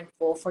be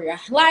mindful for your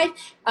life,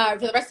 for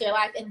the rest of your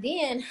life. And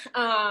then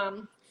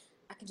I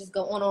can just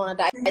go on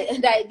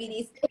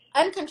diabetes.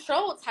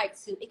 Uncontrolled type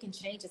 2, it can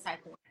change to type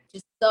 1.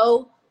 Just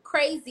so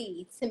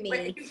crazy to me.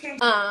 Wait, you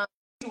changed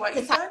what to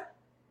you said?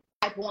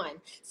 type 1.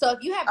 So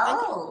if you have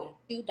uncontrolled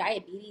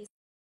diabetes,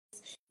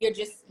 you're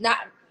just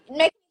not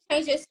making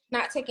changes,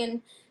 not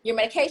taking your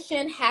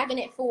medication, having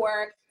it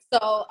for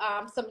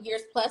some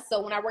years plus.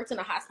 So when I worked in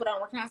a hospital, I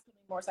don't work in a hospital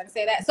anymore, so I can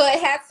say that. So it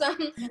had some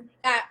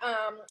that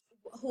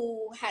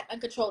who had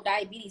uncontrolled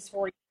diabetes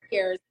for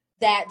years,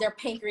 that their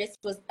pancreas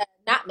was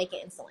not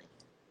making insulin,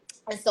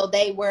 and so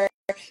they were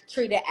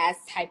treated as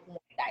type 1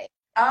 diabetes.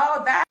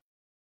 Oh, that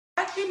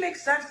actually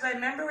makes sense, because I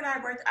remember when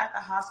I worked at the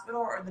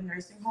hospital or the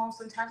nursing home,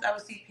 sometimes I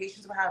would see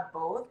patients who have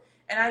both,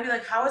 and I'd be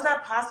like, how is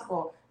that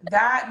possible?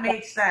 That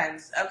makes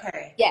sense.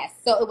 Okay. Yes,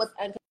 so it was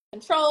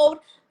uncontrolled,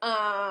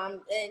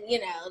 and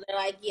they're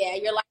like, yeah,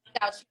 your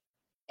lifestyle,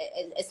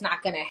 it's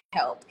not going to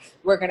help.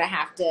 We're going to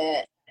have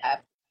to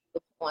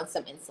put on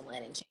some insulin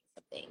and change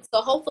some things.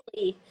 So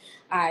hopefully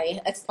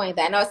I explained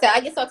that. No, I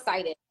get so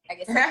excited.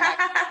 To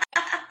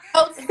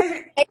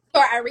make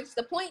sure I reach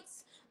the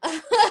points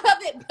of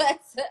it,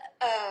 but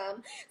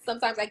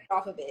sometimes I get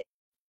off of it.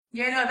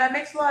 Yeah, no, that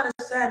makes a lot of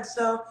sense.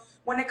 So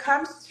when it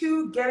comes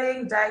to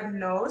getting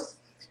diagnosed,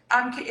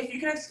 if you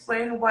can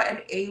explain what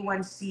an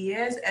A1C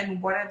is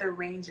and what are the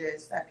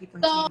ranges that people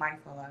need to be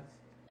mindful of.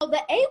 So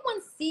the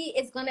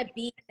A1C is going to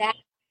be that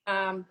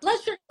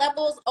blood sugar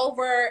levels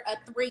over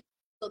 3.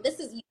 So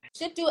you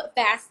should do it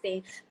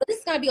fasting, but this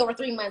is going to be over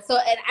 3 months. So,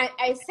 and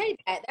I say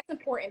that's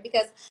important,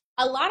 because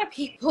a lot of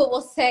people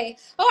will say,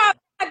 oh,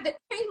 I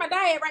changed my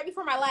diet right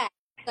before my last.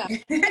 So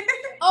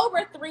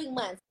over 3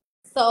 months.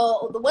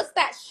 So what's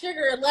that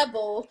sugar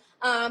level?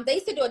 They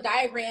used to do a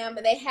diagram,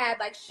 and they had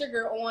like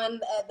sugar on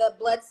the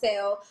blood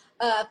cell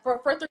for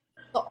 3 months.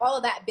 So all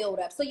of that build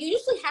up. So you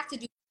usually have to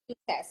do 2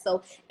 tests.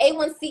 So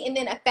A1C and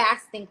then a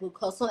fasting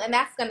glucose. So, and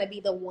that's going to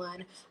be the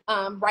one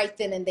right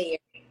then and there.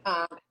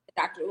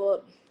 The doctor,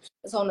 well,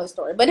 it's a whole nother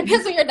story, but it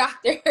depends on your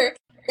doctor.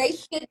 They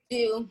should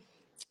do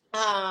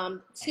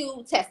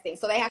 2 testing.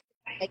 So they have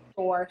to make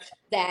sure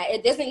that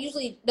it doesn't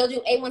usually, they'll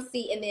do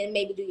A1C and then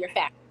maybe do your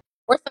fasting.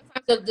 Or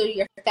sometimes they'll do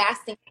your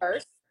fasting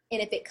first.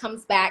 And if it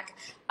comes back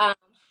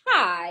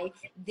high,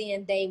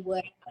 then they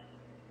would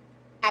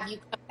have you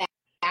come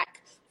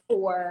back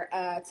for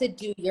to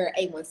do your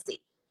A1C.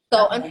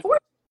 So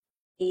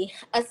unfortunately,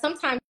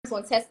 sometimes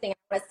when testing, I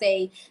want to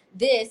say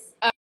this,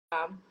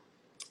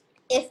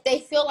 if they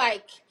feel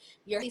like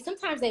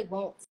sometimes they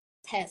won't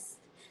test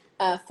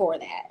for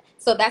that.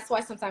 So that's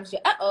why sometimes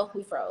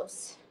we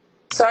froze.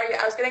 Sorry,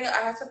 I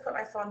have to put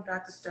my phone do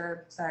not disturb.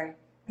 Sorry.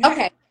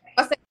 Okay.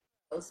 I'll say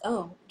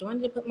oh, do I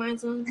need to put mine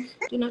on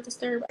do not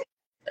disturb?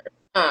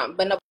 But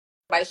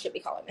nobody should be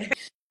calling me.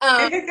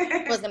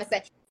 I was gonna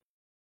say,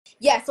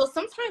 yeah, so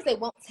sometimes they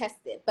won't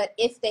test it, but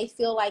if they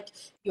feel like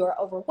you're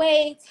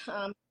overweight,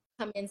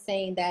 come in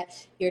saying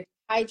that you're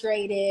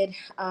dehydrated,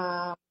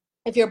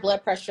 if your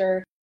blood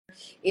pressure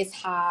is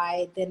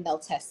high, then they'll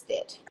test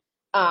it.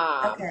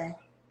 Okay.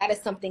 That is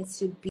something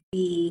to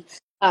be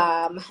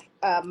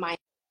mindful.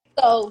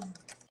 So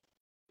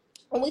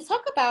when we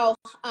talk about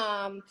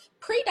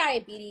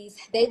pre-diabetes,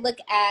 they look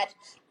at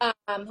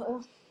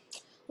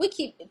we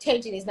keep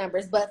changing these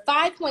numbers, but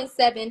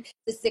 5.7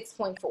 to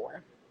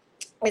 6.4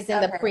 is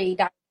in the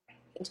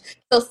pre-diabetes.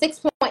 So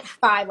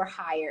 6.5 or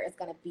higher is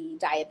going to be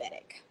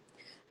diabetic.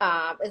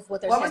 Is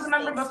what they're What was the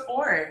number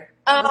before?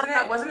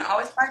 Wasn't it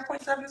always 5.7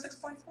 to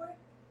 6.4?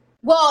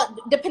 Well,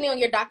 depending on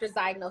your doctor's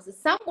diagnosis,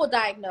 some will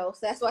diagnose.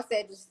 That's why I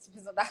said just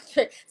depends on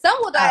doctor. Some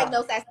will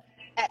diagnose at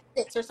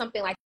 6 or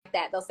something like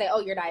that. They'll say, "Oh,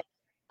 you're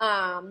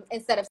diabetic,"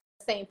 instead of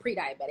saying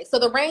pre-diabetic. So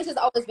the range has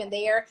always been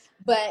there,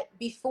 but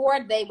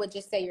before they would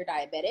just say you're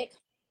diabetic.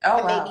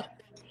 Oh, wow.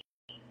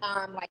 Maybe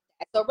like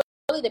that. So it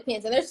really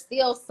depends. And there's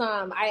still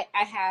some. I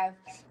have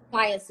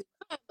clients who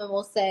come and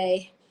will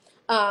say,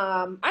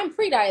 "I'm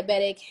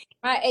pre-diabetic.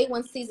 My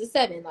A1C is a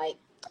 7." Like,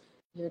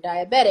 you're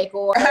diabetic,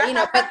 or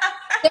but.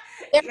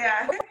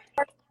 Yeah.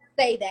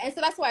 say that. And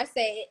so that's why I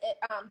say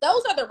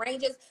those are the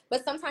ranges,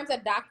 but sometimes a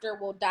doctor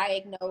will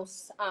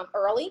diagnose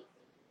early.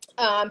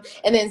 And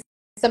then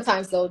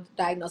sometimes they'll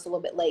diagnose a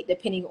little bit late,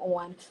 depending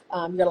on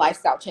your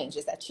lifestyle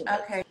changes that you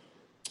make. Okay.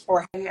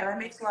 Or Yeah, that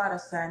makes a lot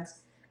of sense.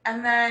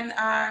 And then,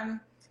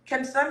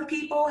 can some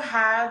people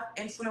have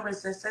insulin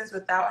resistance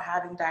without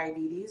having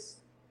diabetes?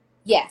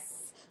 yes.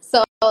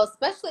 So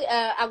especially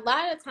a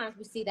lot of times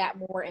we see that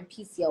more in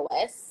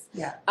PCOS.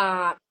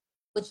 Yeah.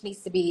 Which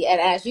needs to be, and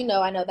as you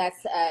know, I know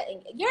that's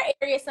in your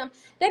area, some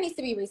that needs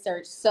to be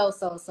researched so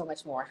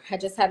much more. I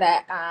just had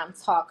that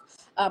talk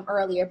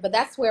earlier, but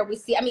that's where we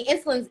see, I mean,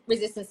 insulin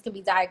resistance can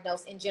be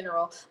diagnosed in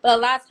general, but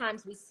a lot of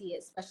times we see it,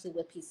 especially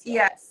with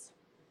Yeah, PCOS.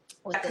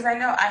 With this. because I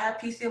know I have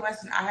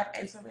PCOS and I have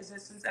insulin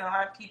resistance, and a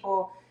lot of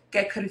people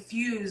get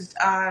confused.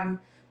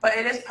 But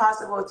it is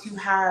possible to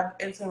have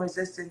insulin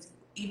resistance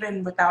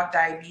even without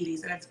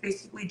diabetes, and it's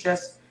basically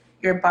just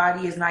your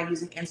body is not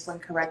using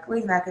insulin correctly,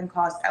 and that can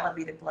cause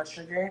elevated blood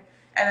sugar.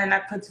 And then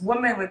that puts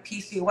women with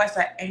PCOS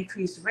at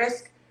increased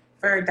risk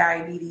for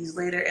diabetes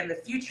later in the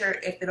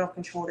future if they don't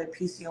control their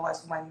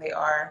PCOS when they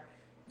are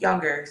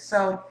younger.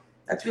 So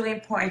that's really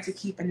important to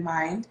keep in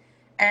mind.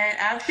 And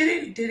I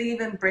actually didn't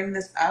even bring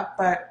this up,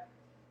 but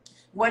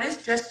what is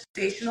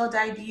gestational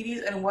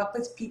diabetes and what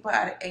puts people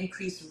at an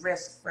increased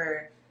risk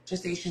for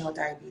gestational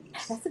diabetes?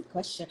 That's a good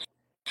question.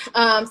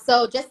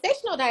 So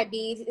gestational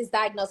diabetes is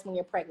diagnosed when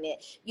you're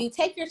pregnant. You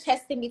take your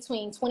test in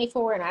between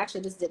 24, and I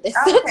actually just did this,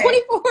 Okay.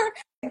 24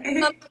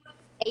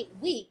 8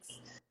 weeks.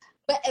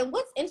 But and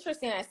what's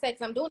interesting, I said,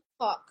 because I'm doing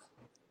a talk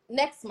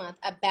next month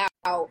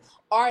about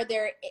are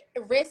there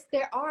risks?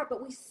 There are,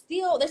 but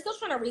they're still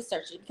trying to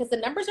research it because the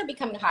numbers are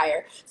becoming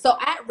higher. So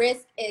at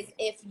risk is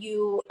if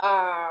you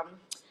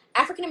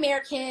African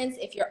Americans,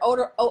 if you're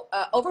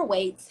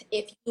overweight,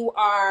 if you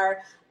are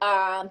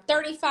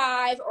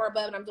 35 or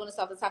above, and I'm doing this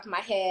off the top of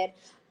my head.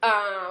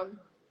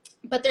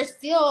 But there's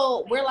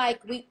still, we're like,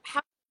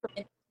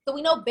 so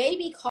we know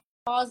baby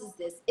causes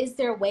this. Is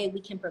there a way we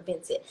can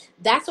prevent it?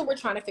 That's what we're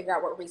trying to figure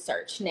out with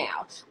research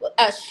now.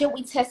 Should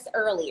we test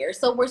earlier?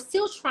 So we're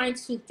still trying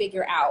to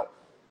figure out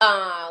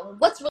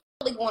what's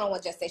really going on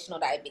with gestational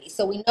diabetes.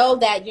 So we know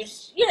that your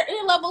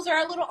levels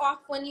are a little off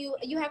when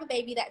you have a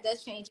baby. That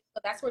does change.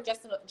 So that's where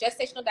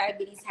gestational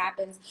diabetes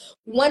happens.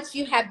 Once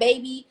you have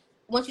baby,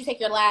 once you take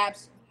your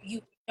labs,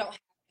 you don't have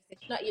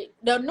it's not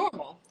they're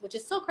normal, which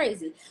is so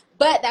crazy.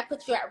 But that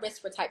puts you at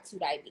risk for type 2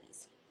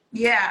 diabetes.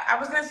 Yeah, I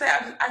was gonna say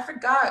I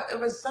forgot it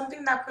was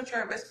something that put you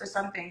at risk for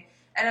something,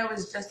 and it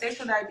was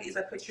gestational diabetes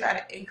that put you at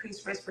an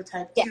increased risk for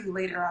type Yeah. 2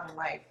 later on in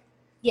life.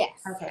 Yes.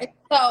 And Okay.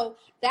 so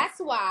that's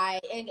why,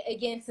 and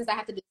again, since I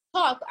have to do the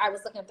talk, I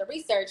was looking at the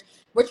research.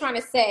 We're trying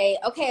to say,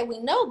 okay, we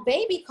know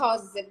baby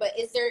causes it, but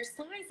is there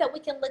signs that we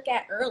can look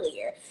at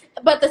earlier?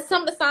 But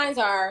some of the signs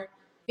are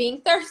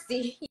being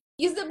thirsty,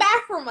 use the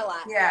bathroom a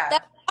lot. Yeah.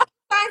 That's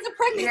signs of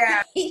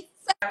Yeah. pregnancy.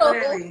 So,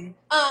 Literally.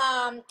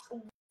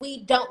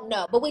 we don't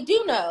know, but we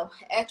do know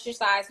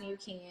exercise when you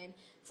can,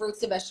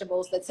 fruits and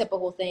vegetables, the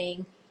typical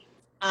thing.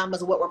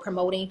 Is what we're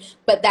promoting,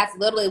 but that's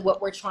literally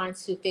what we're trying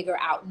to figure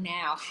out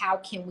now. How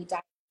can we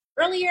diagnose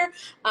earlier?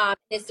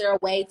 Is there a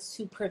way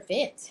to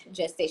prevent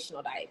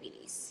gestational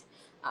diabetes?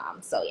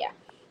 So yeah,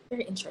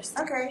 very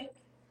interesting. Okay.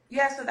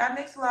 Yeah, so that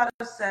makes a lot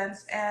of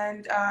sense.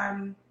 And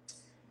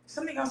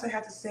something else I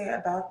had to say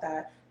about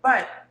that.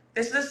 But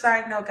this is a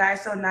side note,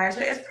 guys. So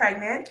Nija is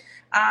pregnant.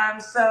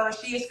 So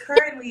she is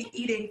currently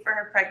eating for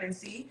her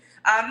pregnancy.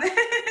 Um,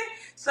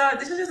 so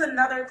this is just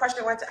another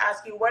question I want to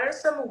ask you. What are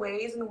some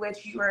ways in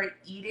which you are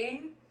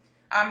eating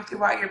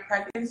throughout your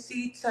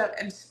pregnancy to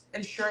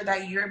ensure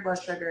that your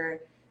blood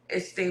sugar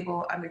is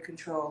stable under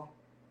control?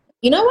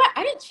 You know what?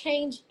 I didn't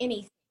change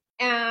anything.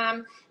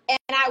 And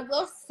I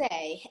will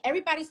say,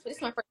 this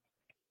is my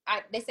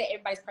first. They say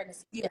everybody's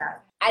pregnancy. Yeah.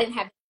 I didn't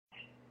have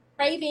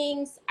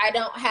cravings. I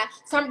don't have,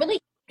 so I'm really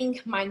eating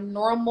my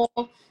normal.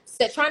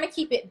 So trying to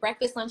keep it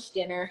breakfast, lunch,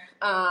 dinner.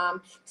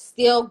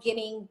 Still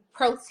getting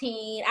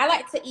protein. I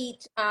like to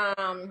eat.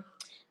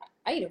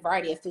 I eat a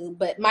variety of food,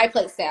 but my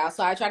plate style.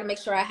 So I try to make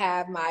sure I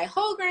have my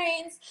whole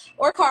grains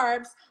or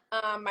carbs,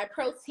 my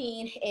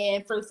protein,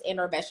 and fruits and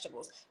or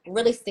vegetables.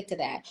 Really stick to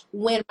that.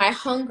 When my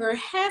hunger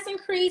has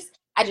increased,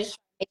 I just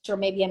make sure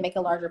maybe I make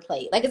a larger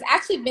plate. Like it's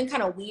actually been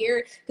kind of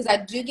weird because I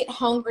do get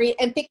hungry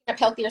and picking up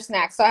healthier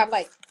snacks. So I have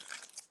like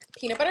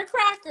peanut butter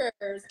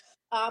crackers,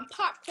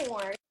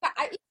 popcorn.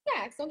 I eat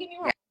snacks. Don't get me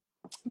wrong.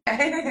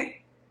 Yeah.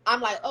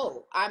 I'm like,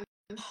 oh, I'm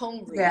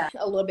hungry Yeah.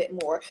 a little bit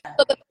more.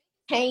 So the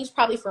change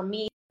probably for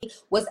me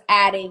was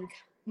adding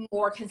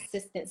more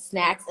consistent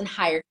snacks and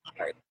higher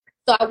calories.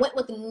 So I went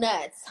with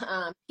nuts,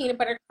 peanut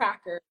butter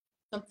crackers,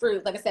 some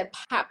fruit, like I said,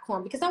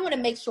 popcorn, because I want to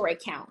make sure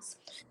it counts.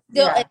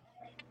 Still, Yeah.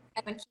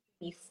 and keep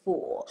me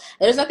full.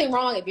 There's nothing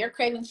wrong if you're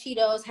craving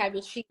Cheetos, have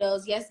your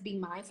Cheetos. Yes, be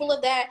mindful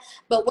of that.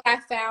 But what I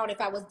found, if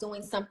I was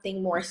doing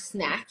something more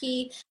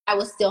snacky, I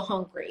was still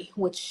hungry,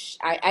 which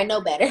I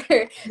know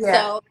better. Yeah.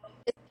 So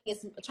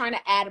it's trying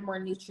to add more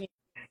nutrient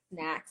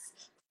snacks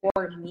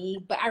for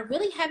me. But I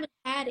really haven't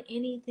had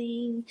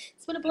anything.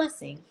 It's been a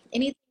blessing.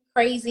 Anything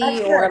That's crazy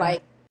or good.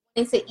 like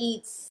wanting to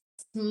eat.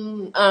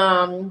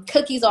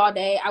 cookies all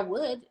day, I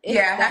would if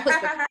that was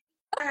the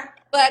Yeah.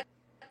 but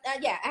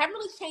yeah, I haven't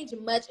really changed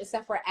much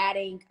except for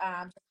adding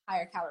just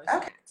higher calorie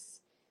snacks.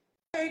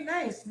 Okay,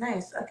 nice,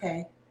 nice.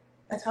 Okay.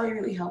 That's probably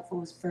really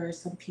helpful for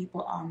some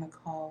people on the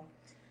call.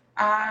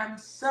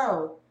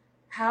 So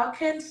how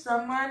can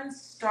someone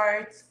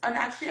start, and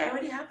actually I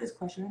already have this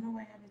question. I don't know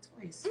why I have it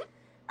twice.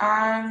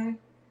 Um,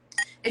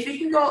 if you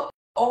can go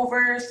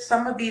over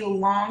some of the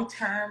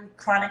long-term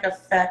chronic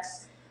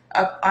effects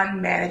of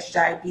unmanaged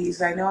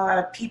diabetes. I know a lot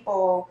of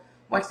people,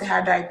 once they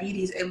have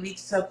diabetes, it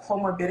leads to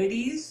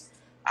comorbidities,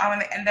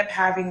 and they end up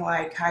having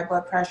like high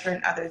blood pressure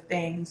and other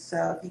things.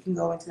 So if you can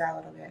go into that a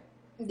little bit.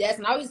 Yes,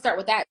 and I always start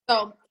with that.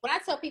 So when I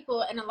tell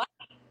people, and a lot,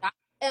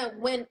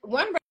 when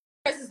one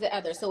raises the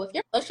other. So if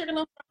your blood sugar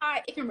levels are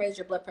high, it can raise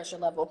your blood pressure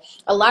level.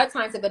 A lot of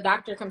times, if a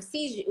doctor comes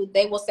sees you,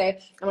 they will say,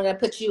 "I'm going to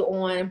put you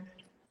on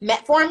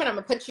metformin. I'm going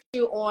to put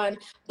you on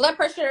blood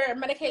pressure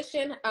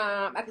medication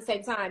at the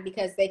same time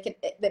because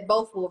that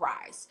both will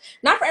rise.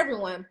 Not for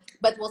everyone,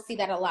 but we'll see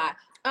that a lot.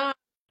 Um,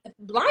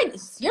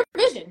 Blindness, your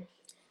vision.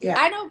 Yeah.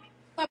 I know people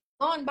have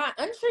gone by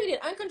untreated,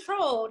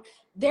 uncontrolled,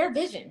 their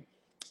vision.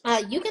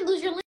 You can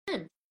lose your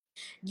limb.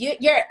 Your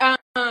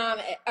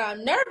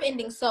nerve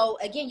ending. So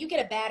again, you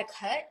get a bad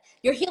cut.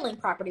 Your healing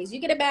properties. You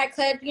get a bad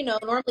cut.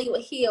 Normally it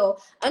would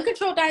heal.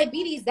 Uncontrolled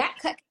diabetes, that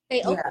cut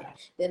can stay Yeah. open.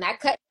 Then that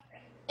cut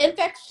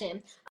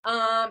infection.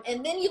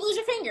 And then you lose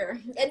your finger.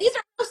 And these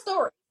are real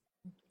stories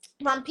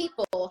from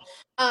people.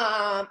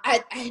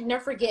 I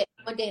never forget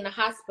one day in the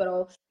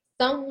hospital,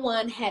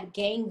 someone had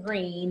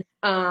gangrene.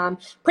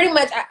 Pretty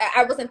much,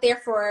 I wasn't there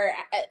for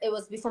it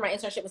was before my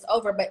internship was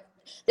over, but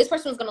this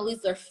person was going to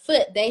lose their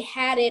foot. They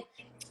had it.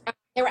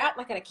 They were out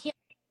like at a camp,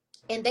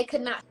 and they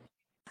could not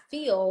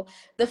feel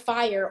the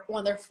fire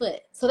on their foot,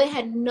 so they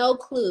had no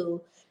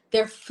clue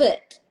their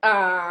foot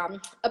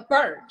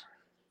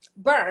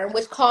burn,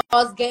 which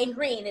caused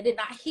gangrene. It did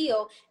not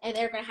heal, and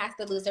they're going to have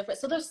to lose their foot.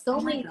 So there's so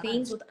Oh my many God.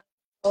 things with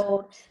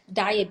old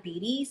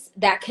diabetes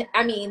that can,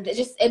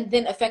 just and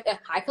then affect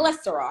high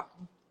cholesterol.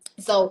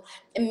 So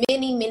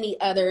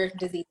many other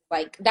diseases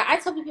like that. I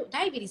tell people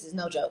diabetes is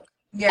no joke.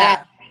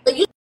 Yeah. But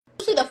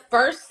usually the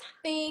first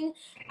thing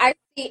I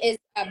see is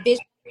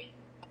vision.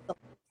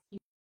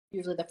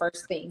 Usually the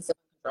first thing, so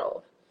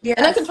control and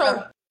Yeah.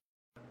 uncontrolled.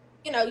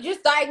 So You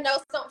just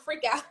diagnose, don't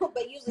freak out.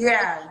 But usually the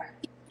first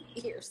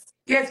yeah. years.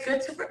 Yeah, it's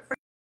good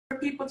for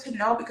people to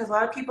know because a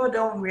lot of people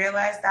don't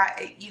realize that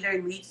it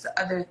either leads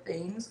to other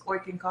things or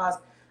it can cause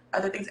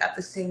other things at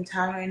the same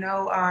time. I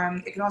know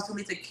it can also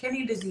lead to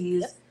kidney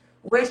disease,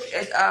 Yep. which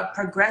is a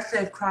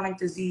progressive chronic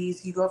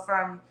disease. You go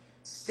from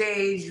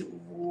stage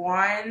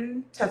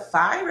 1 to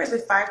 5, or is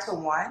it 5 to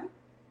 1?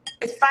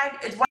 It's five.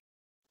 It's 1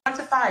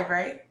 to 5,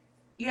 right?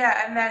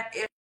 Yeah, and then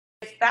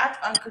if that's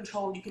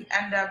uncontrolled, you can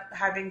end up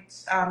having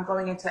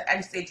going into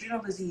end stage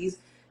renal disease,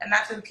 and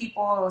that's when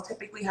people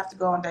typically have to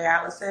go on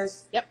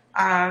dialysis. Yep.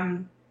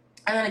 And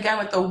then again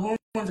with the wounds,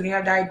 when you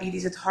have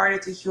diabetes, it's harder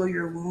to heal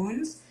your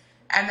wounds,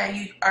 and then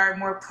you are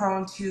more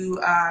prone to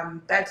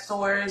bed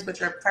sores,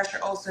 which are pressure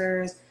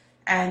ulcers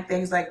and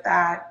things like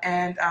that.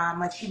 And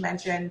like she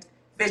mentioned,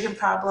 vision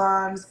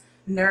problems,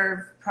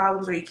 nerve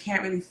problems where you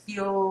can't really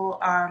feel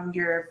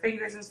your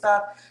fingers and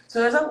stuff. So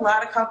there's a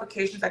lot of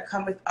complications that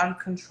come with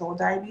uncontrolled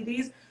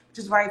diabetes, which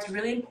is why it's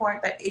really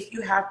important that if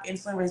you have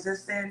insulin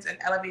resistance and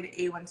elevated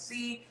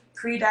A1C,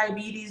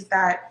 pre-diabetes,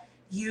 that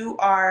you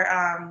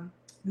are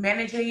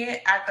managing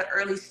it at the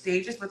early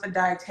stages with a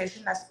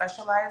dietitian that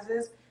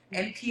specializes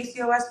in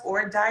PCOS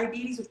or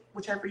diabetes,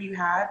 whichever you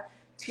have,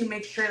 to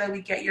make sure that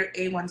we get your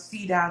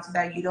A1C down so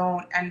that you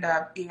don't end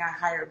up being at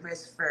higher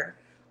risk for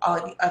all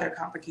of the other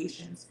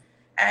complications.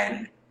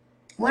 And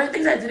one of the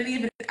things I didn't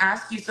even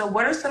ask you, so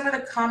what are some of the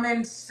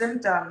common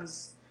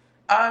symptoms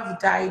of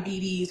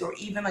diabetes or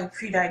even like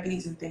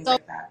pre-diabetes and things So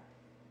like that?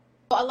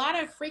 a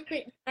lot of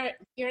frequent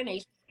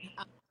urination,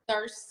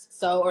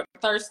 thirst, or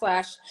thirst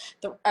slash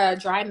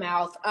dry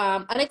mouth,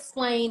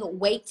 unexplained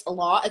weight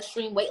loss,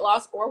 extreme weight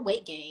loss or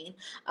weight gain.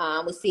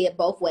 We see it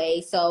both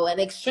ways. So an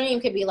extreme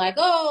could be like,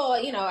 oh,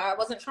 I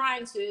wasn't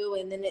trying to,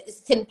 and then it's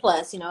 10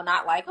 plus.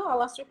 Not like, oh, I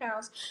lost 3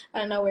 pounds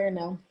out of nowhere.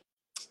 No.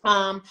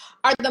 Are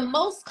the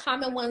most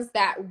common ones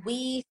that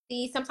we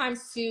see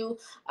sometimes too.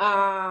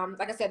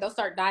 Like I said, they'll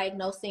start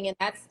diagnosing, and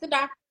that's the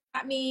doctor,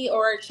 not me,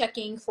 or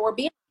checking for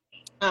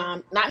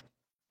BMI. Not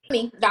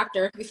me,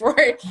 doctor, before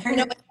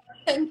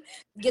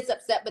gets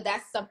upset, but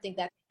that's something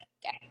that.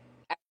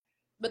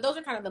 But those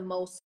are kind of the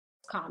most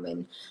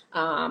common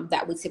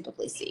that we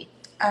typically see.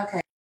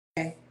 Okay,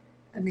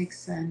 that makes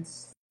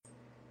sense.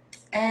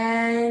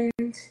 And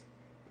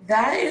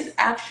that is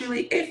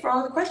actually it for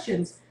all the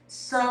questions.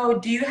 So,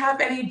 do you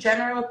have any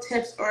general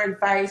tips or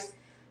advice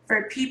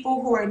for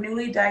people who are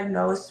newly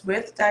diagnosed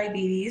with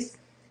diabetes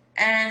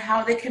and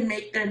how they can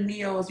make their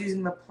meals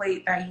using the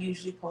plate that you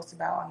usually post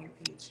about on your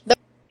page?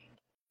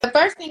 The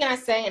first thing I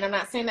say, and I'm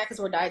not saying that because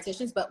we're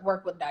dietitians, but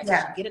work with a dietitian.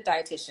 Yeah. Get a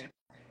dietitian.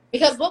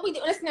 Because what we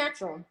do, it's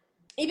natural.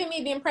 Even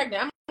me being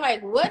pregnant, I'm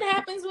like, what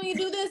happens when you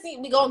do this?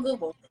 We go on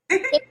Google.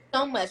 It's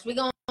so much. We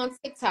go on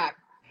TikTok.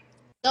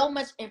 So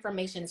much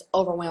information is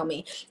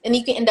overwhelming, and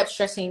you can end up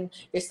stressing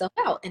yourself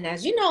out. And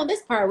as you know, in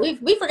this part,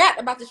 we forgot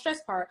about the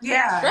stress part.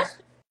 Yeah. Stress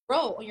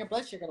roll on your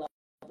blood sugar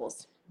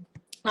levels,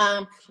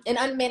 and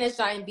unmanaged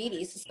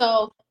diabetes.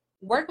 So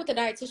work with a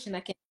dietitian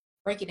that can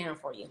break it down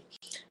for you,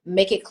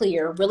 make it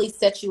clear, really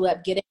set you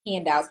up, get a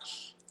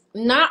handouts.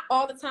 Not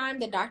all the time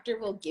the doctor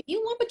will give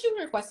you one, but you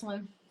can request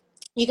one.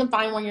 You can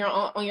find one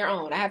on your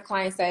own. I have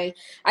clients say,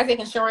 I take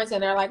insurance,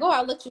 and they're like, oh,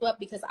 I looked you up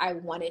because I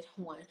wanted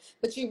one.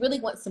 But you really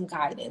want some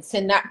guidance,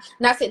 and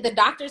not say the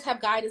doctors have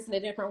guidance in a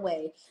different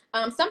way.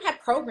 Some have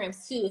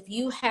programs too. If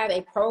you have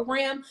a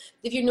program,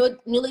 if you're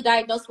newly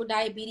diagnosed with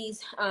diabetes,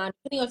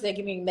 depending on if they're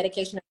giving you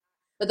medication,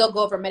 but they'll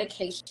go over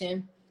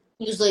medication.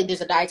 Usually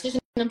there's a dietitian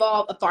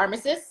involved, a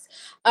pharmacist,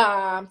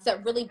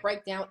 to really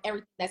break down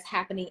everything that's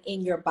happening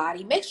in your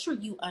body. Make sure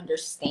you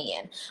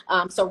understand.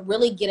 So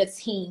really get a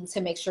team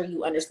to make sure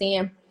you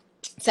understand,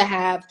 to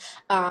have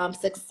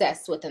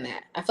success within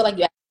that. I feel like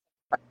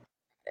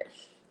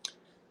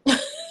you.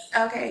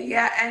 Okay,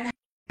 yeah. And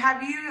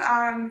have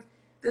you,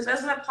 this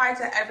doesn't apply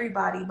to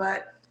everybody,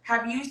 but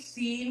have you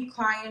seen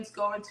clients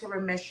go into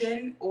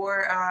remission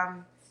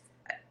or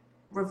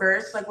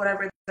reverse, like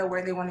whatever the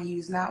word they want to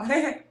use now?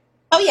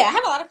 Oh yeah, I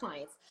have a lot of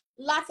clients.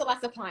 Lots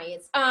of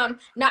clients. Now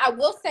I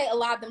will say a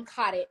lot of them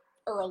caught it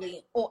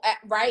early, or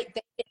right.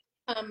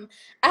 I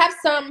have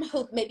some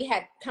who maybe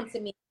had come to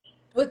me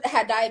with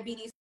had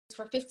diabetes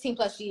for 15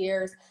 plus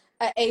years,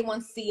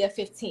 A1C of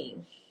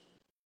 15.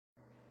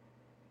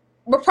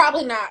 We're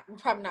probably not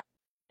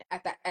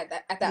at that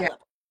Yeah.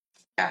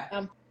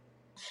 level.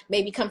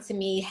 Maybe come to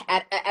me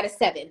at a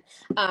 7.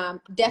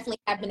 Definitely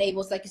have been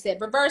able to, like you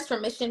said, reverse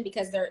remission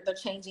because they're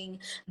changing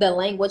the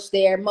language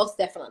there. Most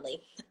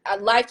definitely,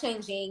 life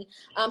changing.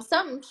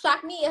 Something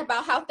shocked me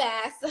about how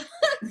fast.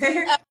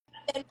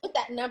 And with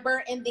that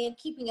number, and then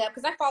keeping up,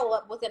 because I follow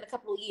up within a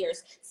couple of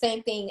years.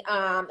 Same thing,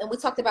 and we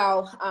talked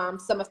about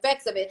some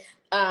effects of it.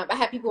 I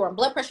have people who are on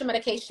blood pressure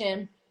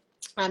medication,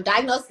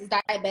 diagnosed as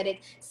diabetic,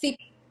 CP,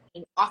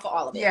 off of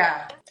all of it.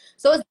 Yeah.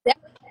 So it's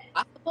definitely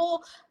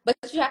possible, but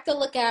you have to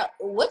look at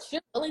what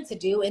you're willing to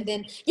do, and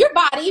then your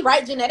body,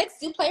 right? Genetics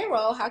do play a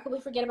role. How can we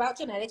forget about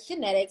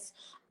genetics?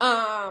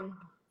 And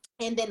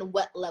then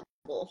what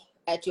level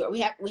at your we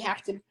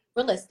have to be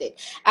realistic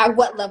at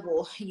what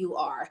level you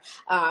are.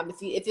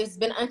 If it's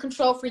been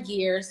uncontrolled for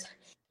years,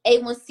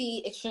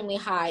 A1C extremely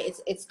high,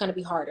 it's going to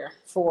be harder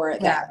for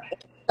that.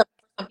 Yeah.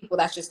 Some people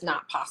that's just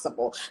not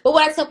possible. But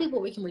what I tell people,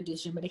 we can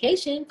reduce your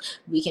medication,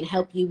 we can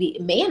help you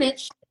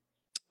manage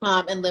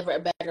and live a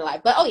better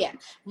life. But oh yeah,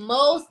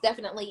 most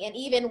definitely. And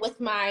even with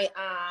my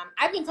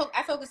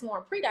I focus more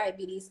on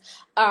pre-diabetes.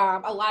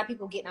 A lot of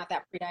people getting out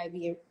that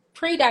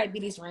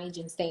pre-diabetes range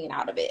and staying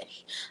out of it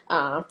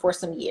for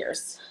some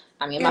years.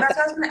 I mean, Yeah, that's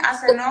what I was going to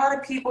ask. I know a lot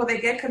of people, they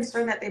get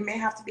concerned that they may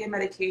have to be on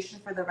medication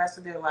for the rest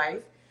of their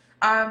life.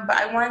 But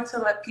I wanted to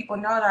let people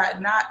know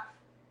that not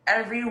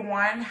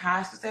everyone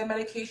has to stay on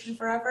medication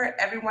forever.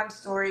 Everyone's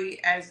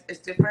story is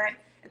different.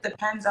 It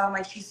depends on,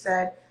 like she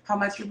said, how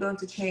much you're willing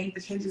to change,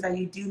 the changes that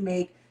you do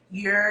make,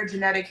 your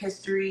genetic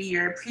history,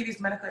 your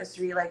previous medical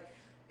history. Like,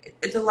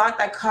 it's a lot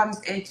that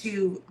comes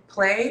into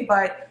play,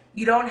 but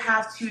you don't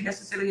have to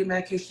necessarily get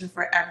medication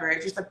forever.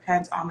 It just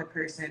depends on the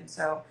person.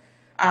 So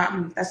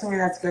that's something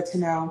that's good to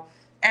know.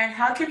 And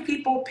how can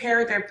people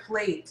pair their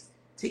plate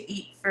to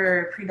eat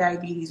for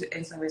prediabetes or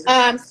insulin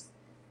resistance?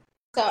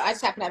 So I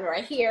just happen to have it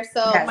right here.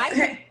 So Yes.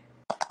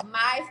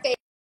 my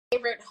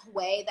favorite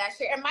way that I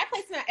share, and my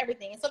plate's not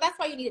everything, and so that's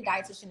why you need a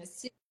dietitian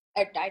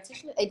a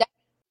dietitian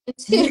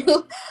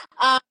too.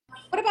 um,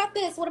 what about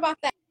this? What about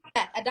that?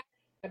 A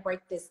dietitian to break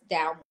this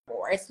down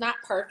more. It's not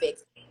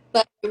perfect,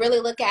 but you really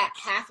look at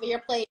half of your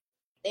plate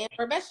and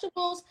for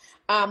vegetables,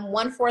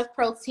 1/4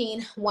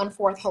 protein,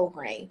 1/4 whole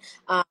grain.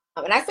 And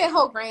I say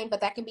whole grain, but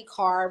that can be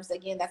carbs.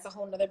 Again, that's a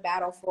whole nother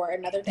battle for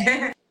another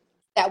day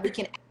that we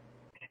can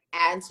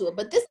add into it.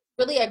 But this is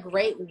really a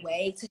great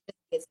way to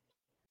just,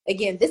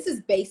 again, this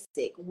is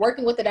basic.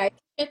 Working with a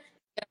dietitian,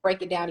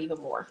 break it down even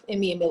more and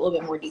me in a little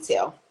bit more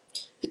detail.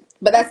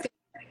 But that's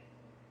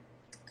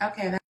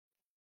Okay,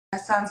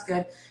 that sounds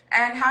good.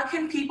 And how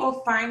can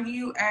people find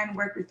you and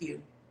work with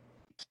you?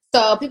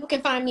 so people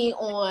can find me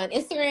on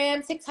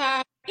Instagram,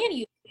 TikTok, and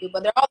YouTube,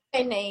 but they're all the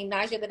same name,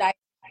 Naja the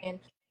Dietitian.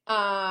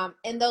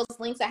 And those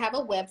links, I have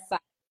a website.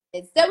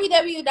 It's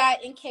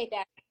www.nk.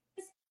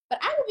 But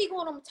I will be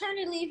going on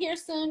maternity leave here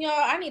soon, y'all.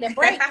 I need a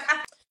break.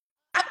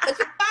 But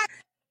you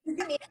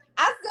find me.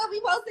 I'll still be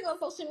posting on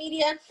social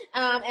media,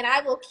 and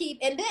I will keep.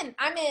 And then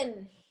I'm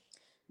in.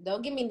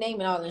 Don't give me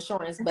naming all the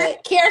insurance,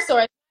 but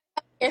CareSource,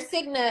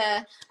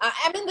 Cigna.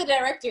 I'm in the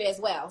directory as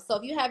well. So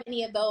if you have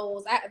any of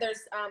those, there's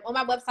on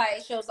my website.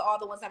 It shows all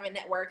the ones I'm in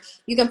network.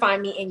 You can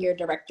find me in your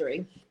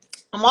directory.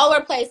 I'm all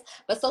over the place,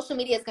 but social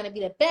media is going to be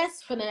the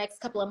best for the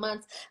next couple of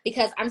months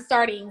because I'm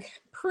starting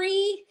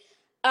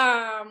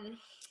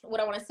what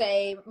I want to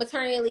say,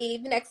 maternity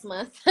leave next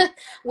month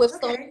with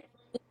so Okay.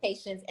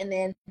 patients, and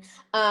then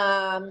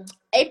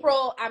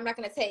April I'm going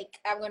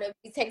to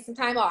be taking some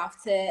time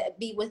off to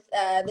be with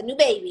the new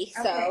baby.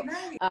 Okay, So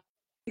nice.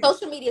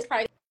 social media is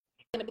probably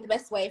going to be the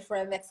best way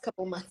for the next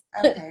couple months.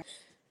 Okay.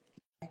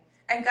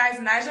 And guys,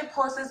 Nyjah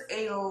posts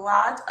a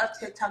lot of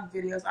TikTok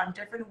videos on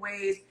different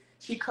ways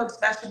she cooks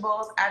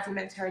vegetables, adds them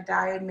into her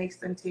diet, makes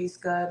them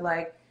taste good.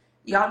 Like,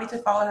 y'all need to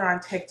follow her on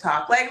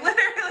TikTok. Like,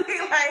 literally,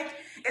 like,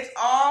 it's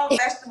all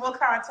vegetable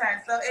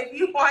content. So if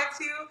you want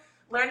to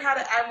learn how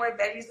to add more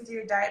veggies into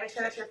your diet, make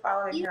sure that you're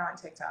following her on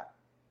TikTok.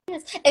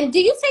 Yes. And do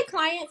you take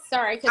clients?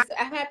 Sorry, because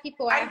I've had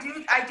people ask.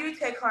 I do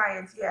take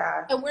clients,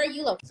 yeah. And where are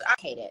you So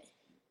located?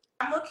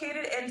 I'm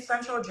located in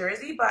Central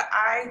Jersey, but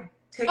I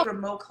take Oh,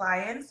 remote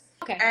clients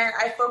okay. and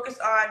I focus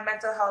on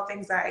mental health,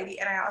 anxiety,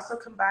 and I also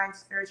combine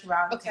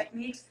spirituality Okay.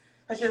 techniques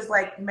such as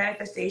like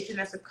manifestation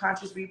and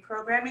subconscious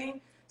reprogramming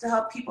to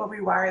help people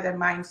rewire their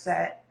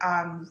mindset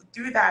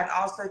through that and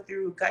also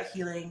through gut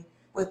healing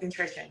with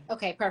nutrition.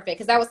 Okay, perfect.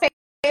 Because I was saying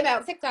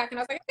about TikTok and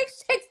I was like, I think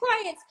she takes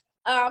clients.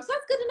 So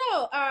that's good to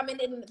know.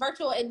 And in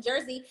virtual in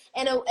Jersey,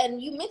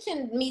 and you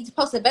mentioned me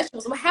posting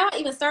vegetables. Well, how I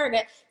even started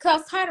it because I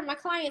was tired of my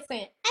clients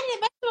saying, "I need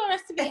a vegetable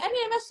recipe. I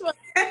need a vegetable."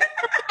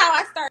 How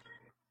I started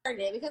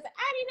it because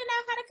I need to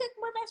know how to cook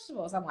more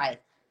vegetables. I'm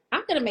like,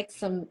 I'm gonna make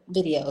some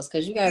videos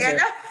because you guys Yeah, are.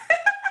 no.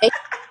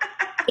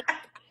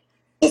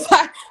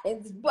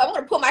 I'm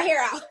gonna pull my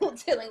hair out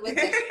dealing with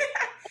this.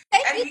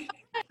 Thank you And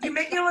so you much.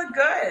 make it look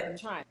good. I'm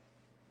trying.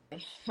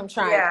 I'm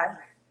trying. Yeah.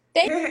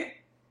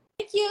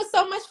 Thank you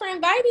so much for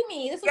inviting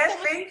me. This was Yes, so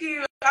much. thank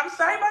you. I'm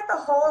sorry about the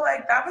whole,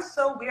 like, that was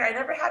so weird. I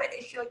never had an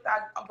issue like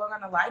that going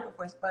on a live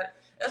before, but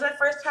it was my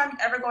first time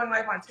ever going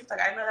live on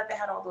TikTok. I didn't know that they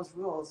had all those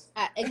rules.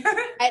 I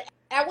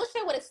wish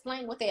I would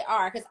explain what they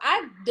are because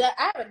I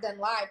haven't done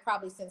live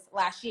probably since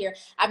last year.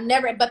 I've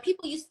never, but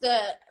people used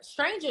to,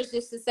 strangers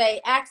used to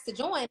say, ask to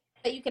join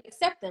that you can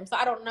accept them. So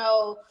I don't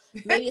know.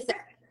 Maybe it's a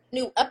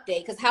new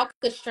update because how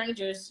could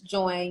strangers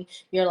join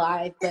your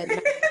live? But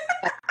not,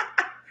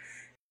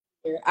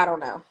 I don't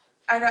know.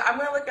 I know, I'm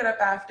going to look it up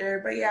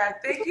after. But yeah,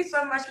 thank you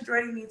so much for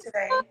joining me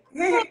today.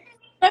 The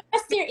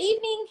rest of your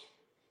evening.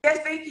 Yes,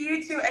 thank you,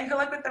 you too. And good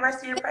luck with the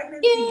rest of your Thank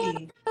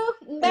pregnancy.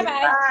 you. Bye Okay,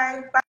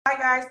 bye. bye. Bye,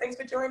 guys. Thanks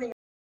for joining.